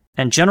squad.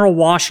 And General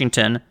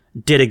Washington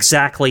did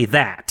exactly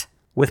that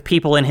with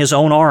people in his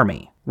own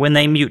army when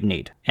they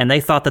mutinied. And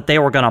they thought that they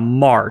were going to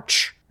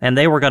march, and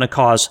they were going to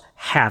cause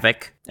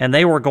havoc, and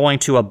they were going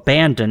to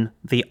abandon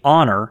the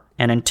honor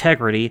and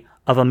integrity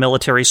of a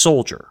military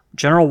soldier.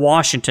 General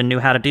Washington knew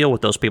how to deal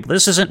with those people.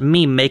 This isn't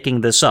me making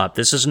this up.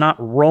 This is not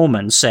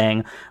Roman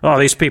saying, "Oh,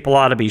 these people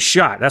ought to be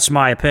shot. That's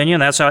my opinion.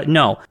 That's how."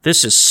 No,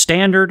 this is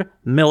standard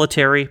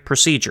military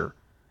procedure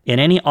in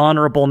any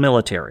honorable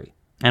military.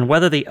 And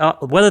whether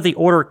the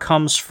order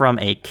comes from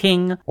a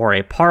king or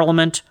a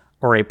parliament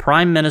or a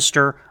prime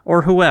minister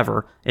or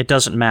whoever, it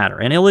doesn't matter.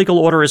 An illegal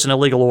order is an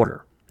illegal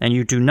order, and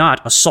you do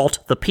not assault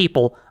the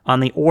people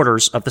on the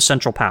orders of the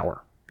central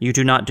power. You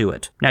do not do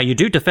it. Now, you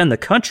do defend the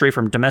country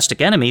from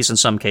domestic enemies in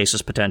some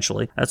cases,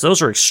 potentially.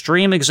 Those are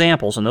extreme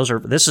examples, and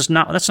that's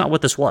not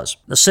what this was.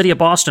 The city of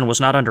Boston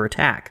was not under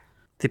attack.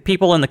 The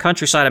people in the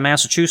countryside of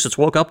Massachusetts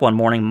woke up one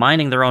morning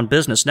minding their own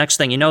business. Next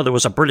thing you know, there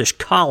was a British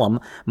column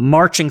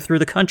marching through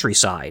the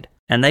countryside.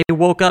 And they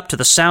woke up to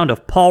the sound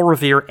of Paul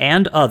Revere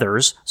and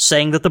others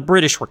saying that the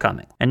British were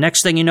coming. And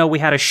next thing you know, we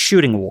had a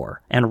shooting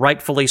war, and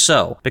rightfully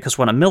so, because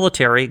when a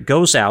military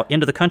goes out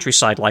into the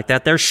countryside like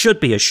that, there should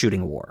be a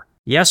shooting war.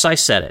 Yes, I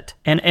said it.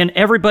 And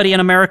everybody in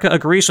America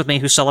agrees with me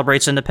who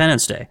celebrates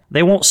Independence Day.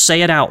 They won't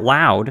say it out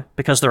loud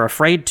because they're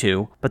afraid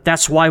to, but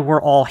that's why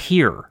we're all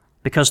here,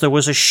 because there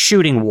was a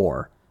shooting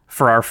war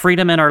for our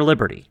freedom and our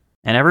liberty.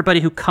 And everybody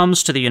who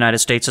comes to the United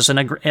States as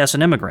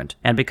an immigrant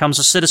and becomes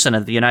a citizen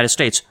of the United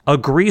States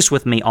agrees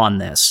with me on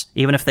this,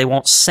 even if they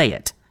won't say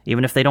it,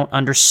 even if they don't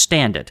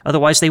understand it.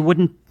 Otherwise, they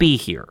wouldn't be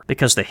here,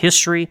 because the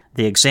history,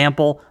 the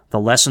example, the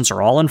lessons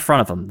are all in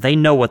front of them. They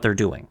know what they're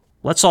doing.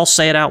 Let's all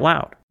say it out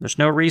loud. There's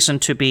no reason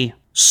to be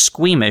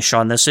squeamish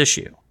on this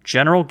issue.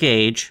 General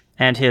Gage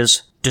and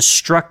his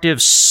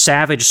destructive,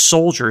 savage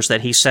soldiers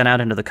that he sent out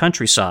into the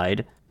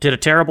countryside did a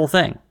terrible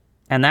thing.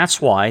 And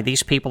that's why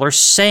these people are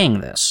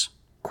saying this.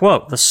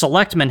 Quote, the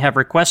selectmen have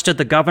requested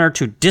the governor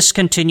to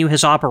discontinue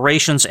his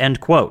operations,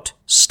 end quote.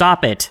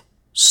 Stop it.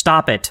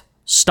 Stop it.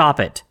 Stop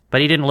it.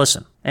 But he didn't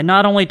listen. And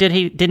not only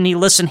didn't he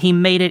listen, he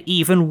made it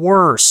even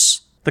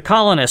worse. The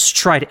colonists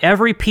tried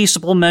every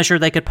peaceable measure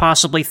they could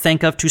possibly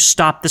think of to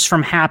stop this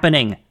from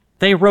happening.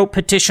 They wrote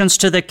petitions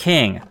to the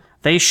king.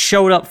 They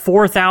showed up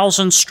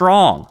 4,000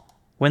 strong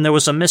when there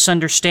was a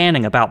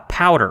misunderstanding about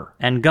powder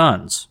and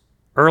guns.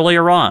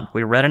 Earlier on,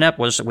 we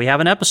have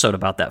an episode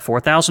about that,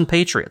 4,000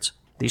 patriots.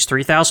 These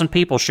 3,000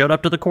 people showed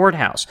up to the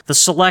courthouse. The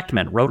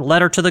selectmen wrote a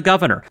letter to the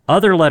governor.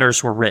 Other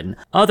letters were written.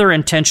 Other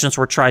intentions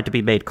were tried to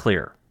be made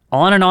clear.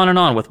 On and on and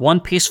on, with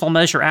one peaceful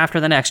measure after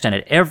the next, and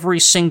at every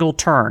single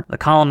turn, the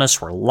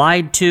colonists were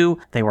lied to,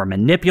 they were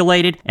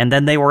manipulated, and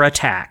then they were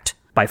attacked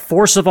by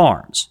force of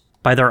arms,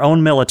 by their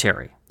own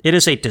military. It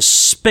is a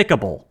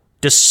despicable,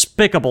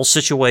 despicable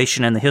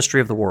situation in the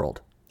history of the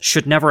world.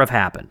 Should never have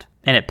happened.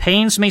 And it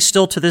pains me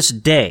still to this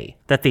day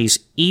that these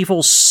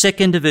evil,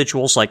 sick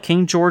individuals like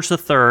King George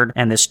III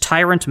and this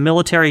tyrant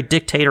military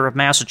dictator of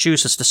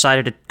Massachusetts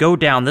decided to go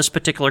down this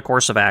particular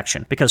course of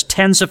action, because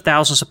tens of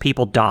thousands of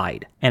people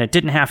died, and it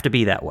didn't have to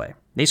be that way.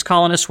 These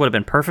colonists would have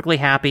been perfectly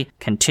happy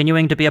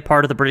continuing to be a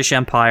part of the British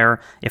Empire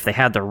if they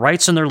had their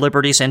rights and their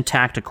liberties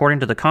intact according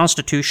to the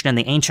Constitution and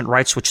the ancient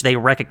rights which they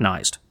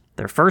recognized.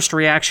 Their first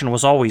reaction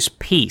was always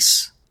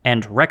peace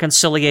and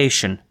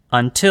reconciliation,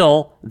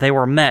 until they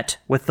were met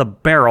with the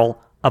barrel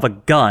of a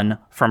gun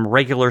from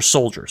regular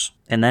soldiers.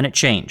 And then it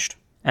changed.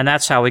 And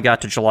that's how we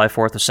got to July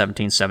 4th of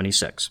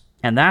 1776.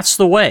 And that's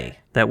the way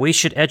that we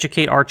should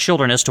educate our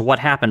children as to what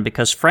happened,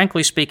 because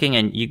frankly speaking,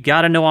 and you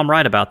gotta know I'm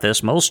right about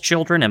this, most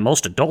children and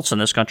most adults in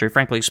this country,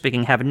 frankly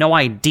speaking, have no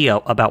idea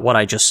about what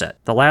I just said.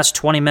 The last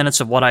 20 minutes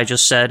of what I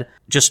just said,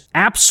 just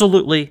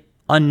absolutely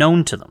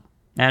unknown to them.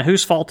 And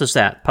whose fault is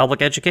that?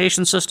 Public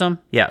education system?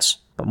 Yes.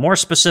 But more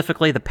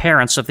specifically, the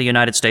parents of the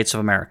United States of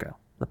America.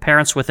 The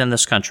parents within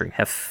this country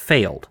have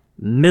failed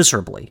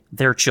miserably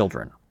their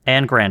children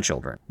and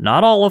grandchildren.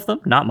 Not all of them.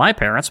 Not my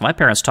parents. My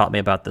parents taught me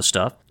about this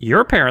stuff.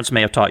 Your parents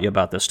may have taught you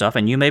about this stuff,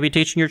 and you may be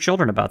teaching your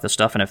children about this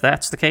stuff. And if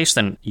that's the case,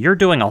 then you're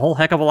doing a whole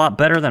heck of a lot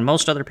better than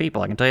most other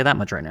people. I can tell you that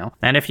much right now.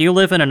 And if you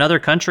live in another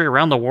country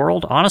around the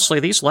world, honestly,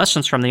 these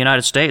lessons from the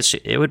United States,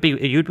 you would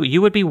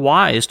be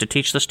wise to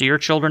teach this to your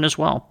children as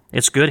well.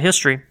 It's good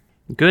history.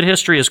 Good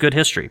history is good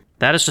history.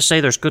 That is to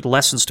say, there's good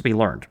lessons to be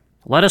learned.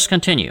 Let us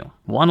continue.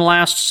 One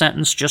last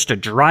sentence just to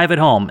drive it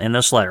home in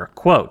this letter.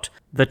 Quote,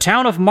 the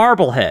town of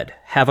Marblehead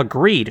have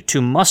agreed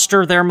to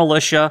muster their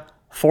militia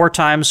 4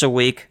 times a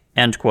week,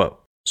 end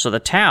quote. So the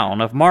town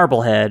of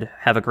Marblehead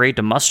have agreed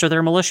to muster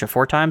their militia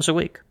 4 times a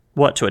week.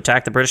 What, to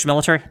attack the British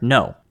military?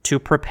 No, to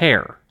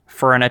prepare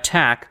for an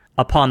attack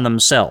upon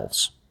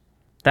themselves.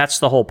 That's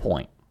the whole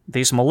point.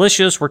 These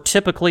militias were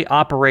typically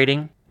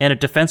operating in a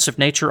defensive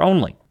nature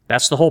only.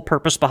 That's the whole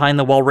purpose behind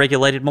the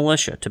well-regulated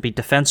militia, to be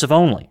defensive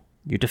only.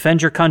 You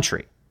defend your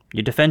country.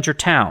 You defend your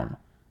town.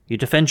 You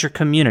defend your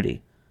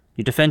community.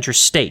 You defend your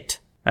state.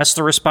 That's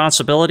the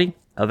responsibility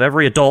of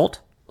every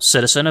adult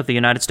citizen of the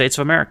United States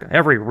of America.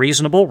 Every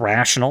reasonable,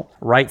 rational,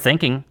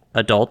 right-thinking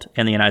adult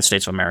in the United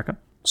States of America.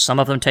 Some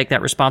of them take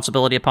that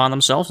responsibility upon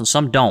themselves, and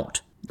some don't.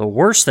 The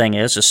worst thing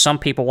is some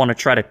people want to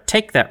try to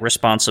take that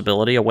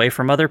responsibility away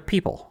from other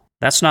people.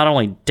 That's not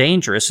only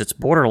dangerous, it's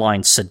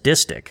borderline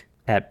sadistic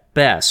at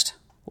best.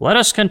 Let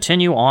us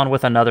continue on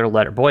with another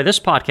letter. Boy, this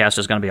podcast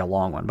is going to be a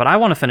long one, but I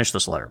want to finish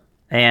this letter,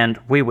 and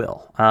we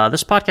will.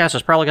 This podcast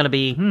is probably going to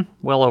be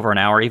well over an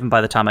hour, even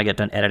by the time I get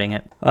done editing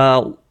it.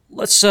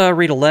 Let's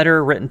read a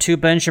letter written to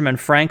Benjamin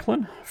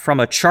Franklin from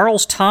a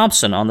Charles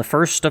Thompson on the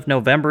 1st of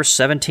November,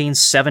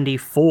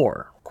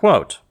 1774.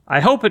 Quote,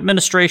 I hope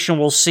administration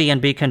will see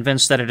and be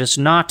convinced that it is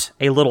not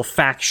a little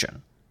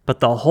faction, but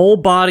the whole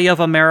body of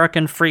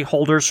American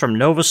freeholders from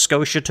Nova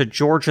Scotia to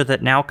Georgia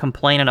that now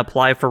complain and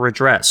apply for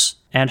redress,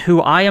 and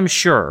who I am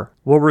sure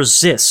will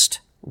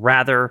resist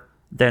rather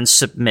than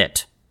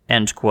submit,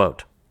 end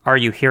quote. Are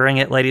you hearing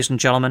it, ladies and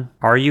gentlemen?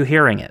 Are you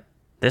hearing it?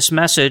 This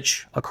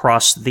message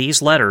across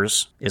these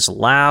letters is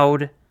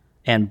loud,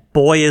 and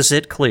boy is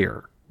it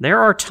clear. There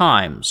are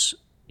times,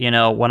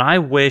 when I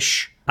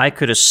wish I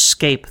could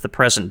escape the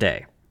present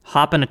day,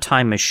 hop in a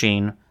time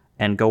machine,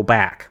 and go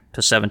back to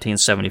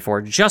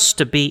 1774 just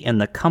to be in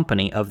the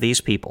company of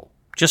these people,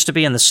 just to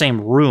be in the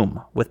same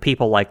room with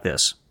people like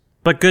this.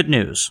 But good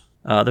news.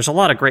 There's a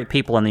lot of great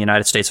people in the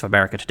United States of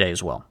America today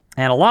as well.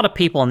 And a lot of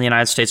people in the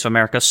United States of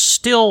America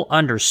still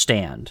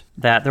understand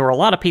that there were a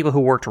lot of people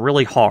who worked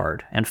really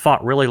hard and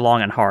fought really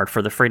long and hard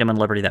for the freedom and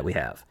liberty that we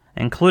have,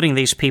 including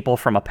these people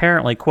from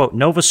apparently, quote,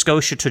 Nova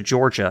Scotia to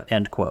Georgia,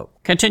 end quote.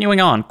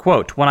 Continuing on,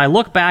 quote, when I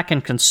look back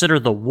and consider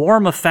the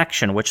warm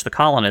affection which the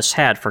colonists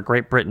had for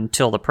Great Britain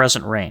till the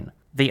present reign,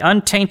 the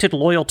untainted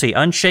loyalty,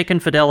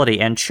 unshaken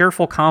fidelity, and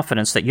cheerful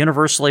confidence that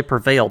universally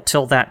prevailed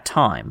till that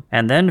time,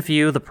 and then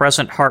view the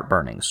present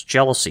heartburnings,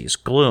 jealousies,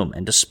 gloom,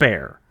 and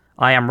despair,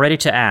 I am ready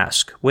to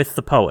ask, with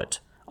the poet,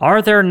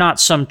 are there not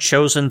some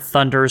chosen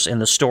thunders in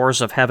the stores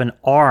of heaven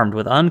armed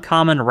with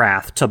uncommon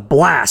wrath to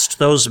blast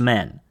those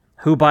men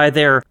who by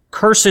their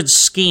cursed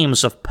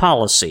schemes of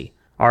policy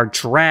are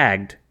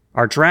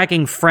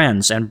dragging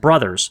friends and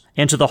brothers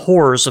into the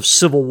horrors of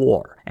civil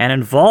war and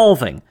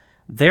involving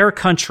their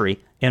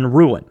country in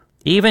ruin?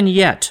 Even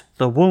yet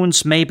the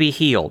wounds may be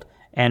healed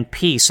and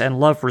peace and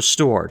love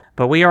restored,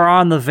 but we are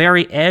on the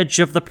very edge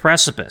of the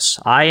precipice.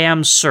 I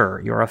am, sir,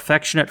 your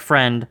affectionate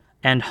friend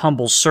and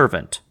humble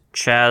servant,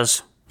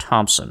 Chas.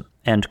 Thompson,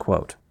 end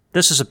quote.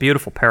 This is a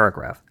beautiful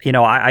paragraph. You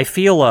know, I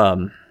feel,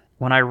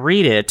 when I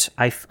read it,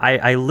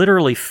 I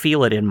literally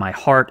feel it in my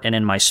heart and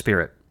in my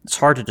spirit. It's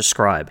hard to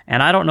describe.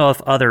 And I don't know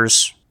if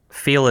others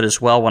feel it as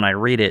well when I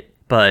read it,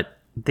 but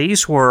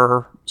these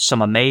were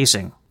some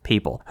amazing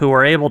people who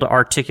were able to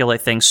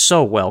articulate things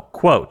so well.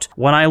 Quote,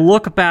 when I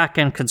look back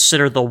and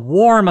consider the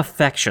warm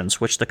affections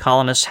which the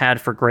colonists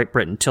had for Great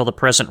Britain till the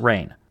present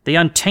reign, the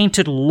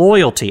untainted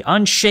loyalty,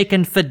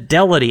 unshaken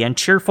fidelity, and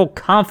cheerful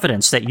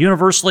confidence that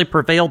universally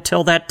prevailed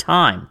till that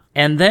time,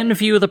 and then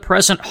view the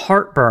present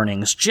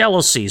heartburnings,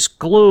 jealousies,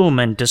 gloom,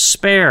 and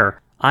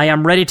despair, I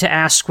am ready to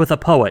ask with a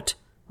poet,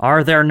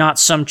 are there not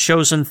some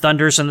chosen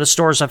thunders in the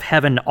stores of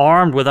heaven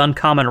armed with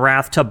uncommon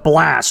wrath to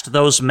blast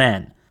those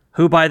men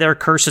who by their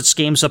cursed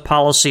schemes of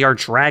policy are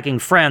dragging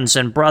friends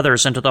and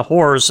brothers into the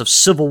horrors of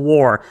civil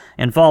war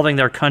involving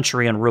their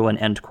country in ruin,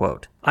 end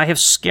quote. I have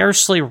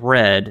scarcely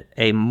read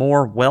a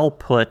more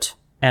well-put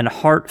and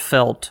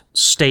heartfelt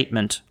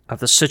statement of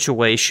the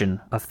situation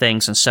of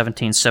things in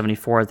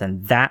 1774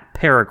 than that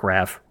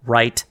paragraph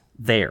right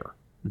there.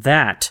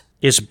 That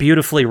is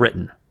beautifully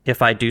written,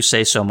 if I do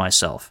say so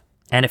myself.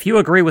 And if you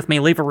agree with me,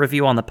 leave a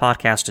review on the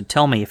podcast and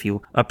tell me if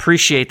you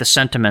appreciate the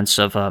sentiments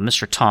of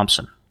Mr.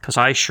 Thompson, because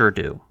I sure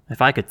do.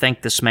 If I could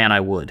thank this man,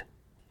 I would.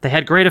 They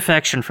had great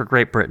affection for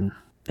Great Britain.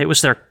 It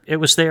was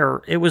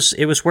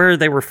where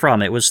they were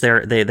from. It was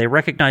they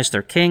recognized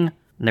their king,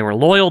 and they were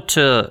loyal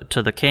to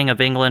the King of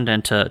England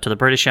and to the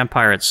British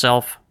Empire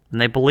itself,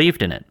 and they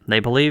believed in it. They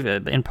believed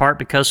in part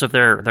because of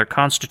their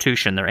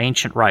constitution, their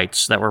ancient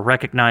rights that were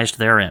recognized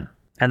therein.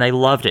 And they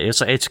loved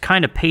it. It's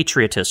kind of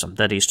patriotism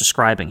that he's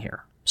describing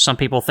here. Some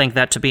people think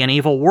that to be an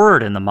evil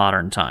word in the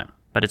modern time,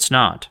 but it's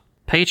not.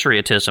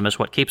 Patriotism is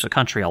what keeps a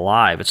country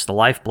alive. It's the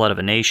lifeblood of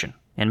a nation,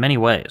 in many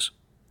ways.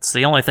 It's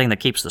the only thing that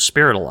keeps the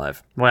spirit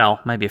alive. Well,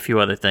 maybe a few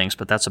other things,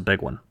 but that's a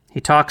big one. He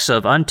talks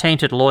of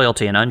untainted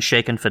loyalty and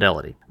unshaken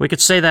fidelity. We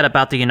could say that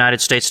about the United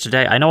States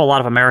today. I know a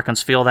lot of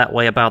Americans feel that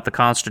way about the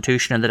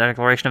Constitution and the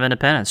Declaration of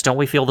Independence. Don't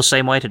we feel the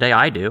same way today?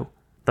 I do.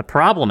 The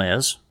problem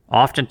is,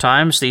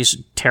 oftentimes these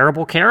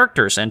terrible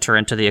characters enter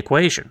into the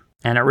equation,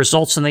 and it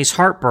results in these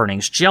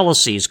heartburnings,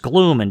 jealousies,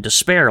 gloom, and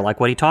despair,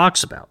 like what he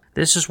talks about.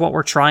 This is what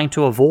we're trying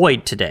to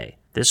avoid today.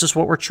 This is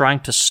what we're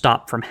trying to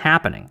stop from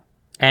happening.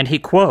 And he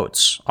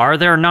quotes, are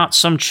there not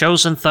some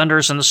chosen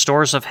thunders in the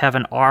stores of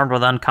heaven armed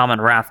with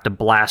uncommon wrath to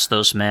blast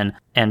those men,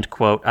 end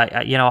quote.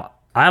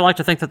 I like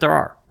to think that there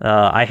are.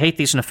 I hate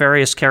these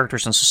nefarious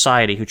characters in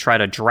society who try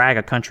to drag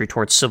a country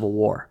towards civil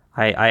war.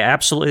 I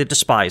absolutely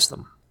despise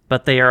them.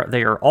 But they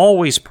are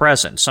always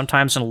present,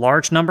 sometimes in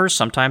large numbers,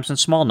 sometimes in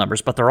small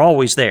numbers, but they're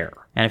always there.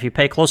 And if you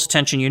pay close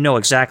attention, you know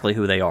exactly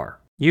who they are.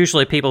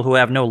 Usually people who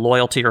have no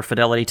loyalty or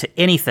fidelity to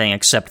anything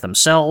except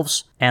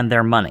themselves and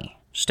their money.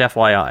 Just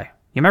FYI.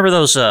 You remember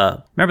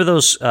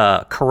those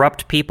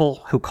corrupt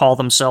people who call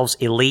themselves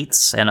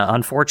elites, and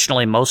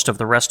unfortunately most of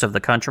the rest of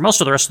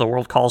the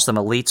world calls them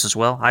elites as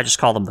well. I just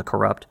call them the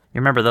corrupt.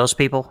 You remember those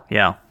people?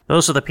 Yeah.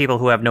 Those are the people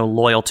who have no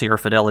loyalty or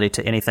fidelity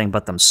to anything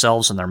but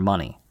themselves and their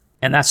money.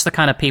 And that's the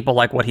kind of people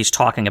like what he's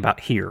talking about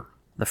here.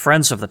 The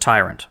friends of the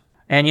tyrant.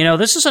 And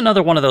this is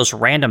another one of those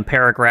random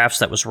paragraphs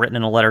that was written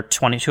in a letter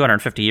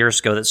 250 years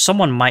ago that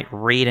someone might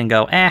read and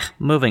go,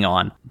 moving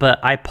on. But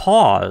I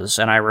pause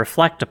and I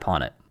reflect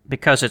upon it,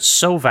 because it's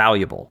so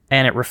valuable,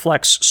 and it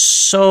reflects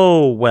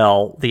so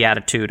well the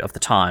attitude of the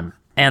time,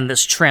 and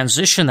this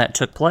transition that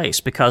took place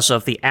because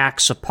of the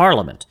Acts of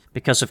Parliament,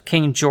 because of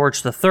King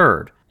George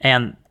III,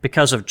 and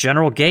because of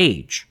General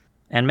Gage,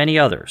 and many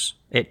others.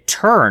 It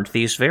turned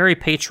these very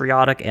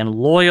patriotic and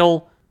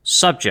loyal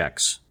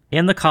subjects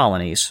in the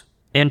colonies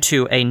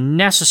into a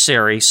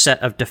necessary set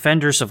of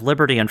defenders of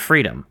liberty and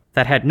freedom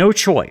that had no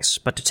choice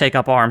but to take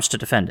up arms to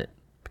defend it,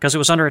 because it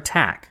was under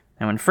attack.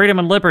 And when freedom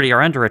and liberty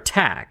are under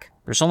attack,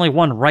 there's only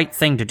one right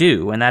thing to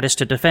do, and that is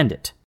to defend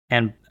it.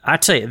 And I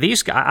tell you,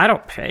 these guys,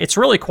 it's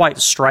really quite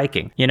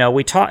striking. You know,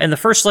 in the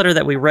first letter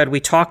that we read, we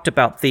talked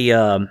about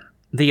the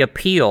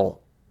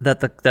appeal that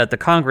the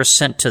Congress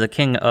sent to the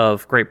King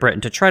of Great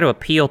Britain to try to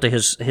appeal to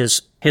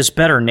his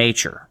better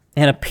nature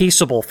in a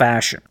peaceable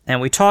fashion.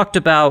 And we talked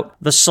about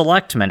the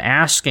selectmen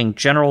asking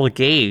General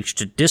Gage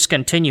to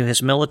discontinue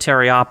his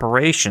military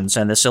operations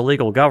and this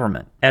illegal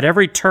government. At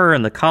every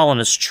turn, the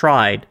colonists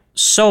tried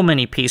so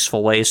many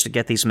peaceful ways to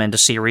get these men to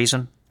see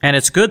reason. And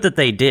it's good that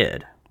they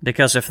did,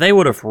 because if they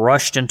would have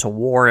rushed into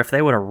war, if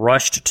they would have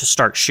rushed to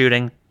start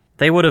shooting,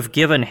 they would have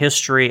given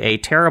history a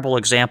terrible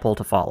example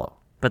to follow.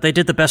 But they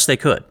did the best they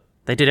could.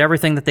 They did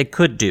everything that they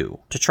could do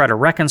to try to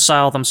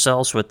reconcile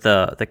themselves with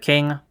the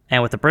king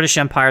and with the British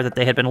Empire that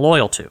they had been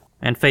loyal to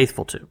and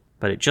faithful to.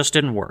 But it just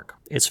didn't work.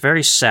 It's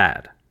very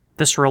sad.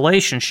 This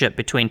relationship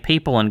between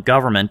people and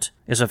government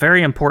is a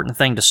very important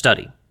thing to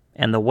study,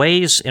 and the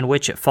ways in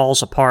which it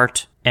falls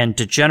apart and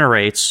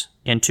degenerates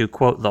into,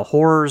 quote, the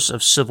horrors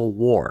of civil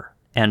war,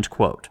 end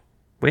quote.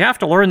 We have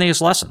to learn these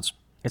lessons.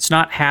 It's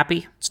not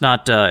happy. It's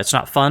not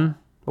fun.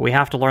 But we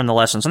have to learn the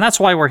lessons, and that's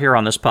why we're here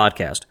on this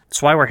podcast.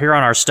 That's why we're here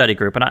on our study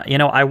group. And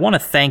I want to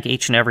thank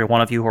each and every one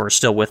of you who are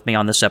still with me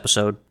on this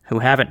episode, who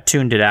haven't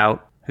tuned it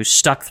out, who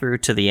stuck through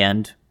to the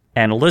end,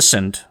 and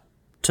listened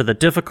to the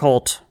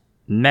difficult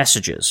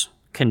messages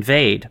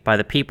conveyed by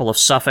the people of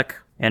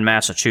Suffolk and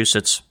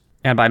Massachusetts,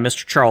 and by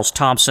Mr. Charles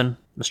Thompson,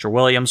 Mr.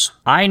 Williams.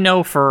 I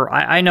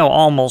know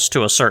almost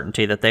to a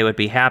certainty that they would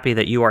be happy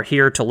that you are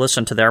here to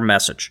listen to their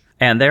message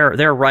and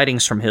their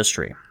writings from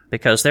history.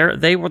 Because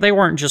they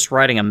weren't just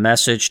writing a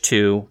message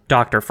to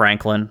Dr.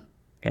 Franklin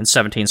in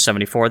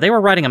 1774. They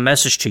were writing a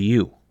message to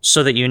you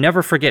so that you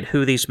never forget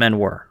who these men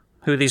were,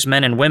 who these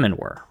men and women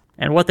were,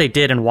 and what they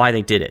did and why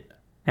they did it.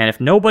 And if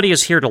nobody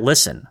is here to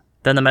listen,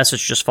 then the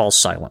message just falls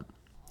silent.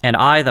 And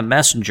I, the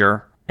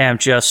messenger, am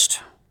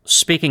just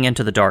speaking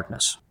into the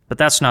darkness. But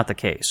that's not the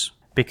case,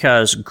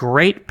 because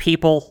great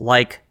people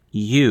like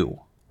you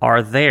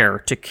are there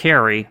to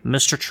carry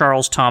Mr.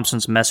 Charles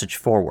Thompson's message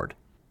forward.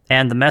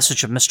 And the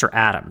message of Mr.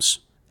 Adams,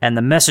 and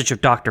the message of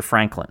Dr.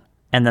 Franklin,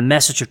 and the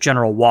message of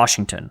General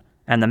Washington,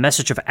 and the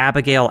message of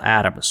Abigail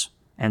Adams,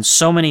 and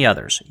so many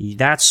others.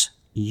 That's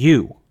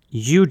you.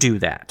 You do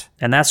that.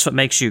 And that's what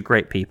makes you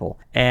great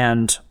people.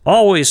 And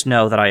always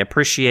know that I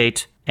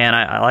appreciate, and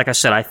like I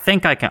said, I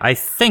think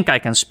I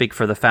can speak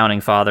for the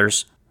Founding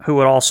Fathers, who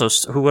would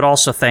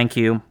also thank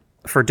you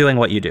for doing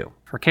what you do,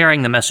 for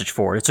carrying the message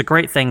forward. It's a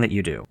great thing that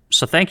you do.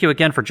 So thank you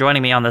again for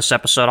joining me on this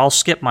episode. I'll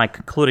skip my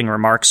concluding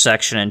remarks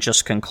section and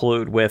just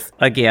conclude with,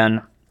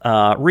 again,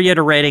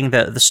 reiterating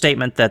the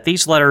statement that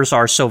these letters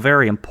are so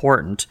very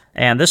important,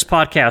 and this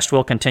podcast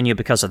will continue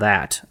because of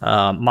that.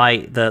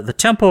 The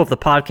tempo of the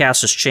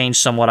podcast has changed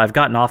somewhat. I've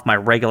gotten off my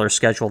regular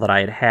schedule that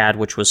I had,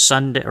 which was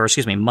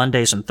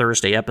Mondays and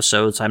Thursday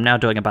episodes. I'm now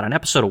doing about an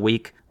episode a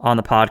week on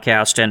the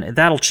podcast, and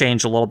that'll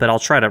change a little bit. I'll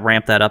try to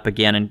ramp that up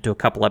again and do a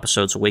couple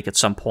episodes a week at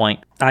some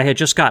point. I had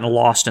just gotten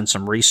lost in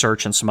some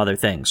research and some other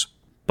things.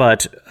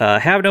 But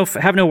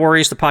have no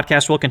worries. The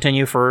podcast will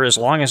continue for as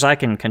long as I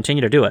can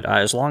continue to do it.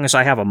 As long as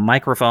I have a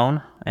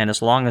microphone and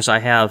as long as I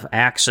have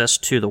access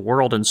to the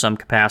world in some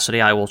capacity,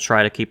 I will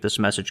try to keep this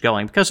message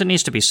going because it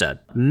needs to be said.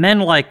 Men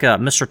like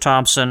Mr.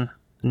 Thompson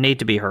need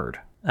to be heard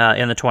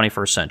in the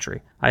 21st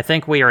century. I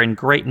think we are in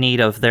great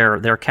need of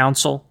their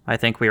counsel. I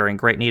think we are in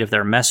great need of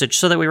their message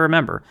so that we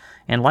remember.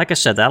 And like I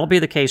said, that'll be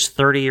the case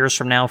 30 years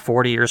from now,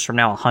 40 years from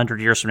now,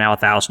 100 years from now,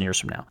 1,000 years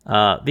from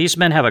now. These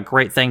men have a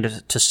great thing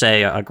to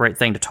say, a great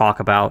thing to talk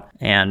about,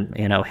 and,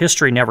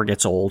 history never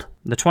gets old.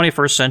 The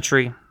 21st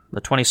century,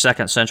 the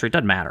 22nd century,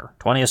 doesn't matter.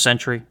 20th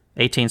century,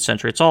 18th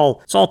century, it's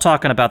all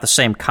talking about the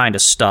same kind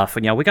of stuff.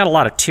 We got a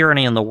lot of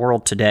tyranny in the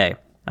world today.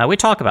 We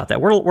talk about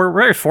that. We're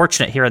very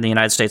fortunate here in the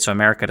United States of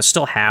America to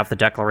still have the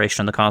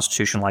Declaration and the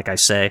Constitution, like I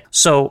say.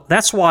 So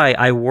that's why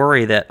I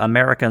worry that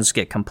Americans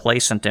get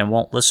complacent and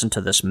won't listen to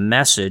this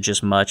message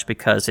as much,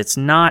 because it's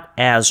not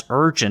as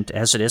urgent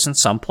as it is in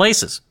some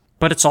places.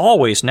 But it's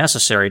always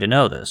necessary to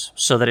know this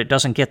so that it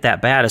doesn't get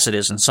that bad as it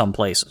is in some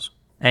places.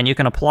 And you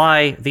can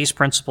apply these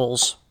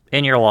principles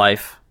in your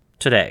life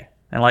today.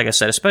 And like I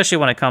said, especially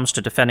when it comes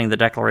to defending the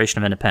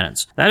Declaration of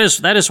Independence, that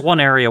is one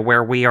area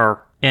where we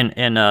are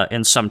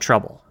in some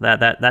trouble.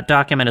 That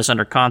document is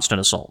under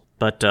constant assault.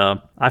 But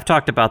I've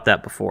talked about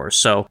that before.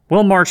 So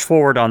we'll march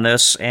forward on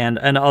this and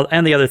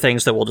the other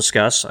things that we'll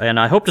discuss. And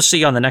I hope to see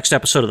you on the next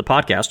episode of the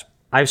podcast.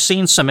 I've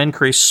seen some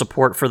increased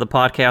support for the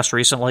podcast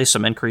recently,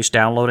 some increased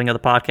downloading of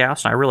the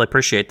podcast. I really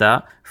appreciate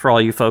that for all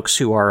you folks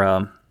who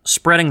are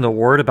spreading the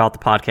word about the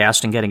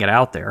podcast and getting it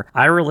out there.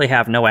 I really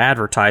have no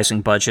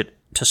advertising budget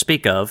to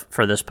speak of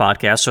for this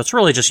podcast, so it's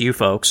really just you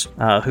folks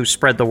who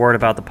spread the word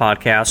about the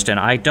podcast, and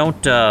I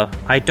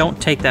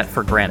don't take that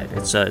for granted.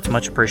 It's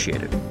much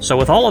appreciated. So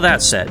with all of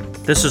that said,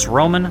 this is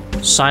Roman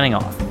signing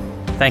off.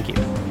 Thank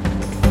you.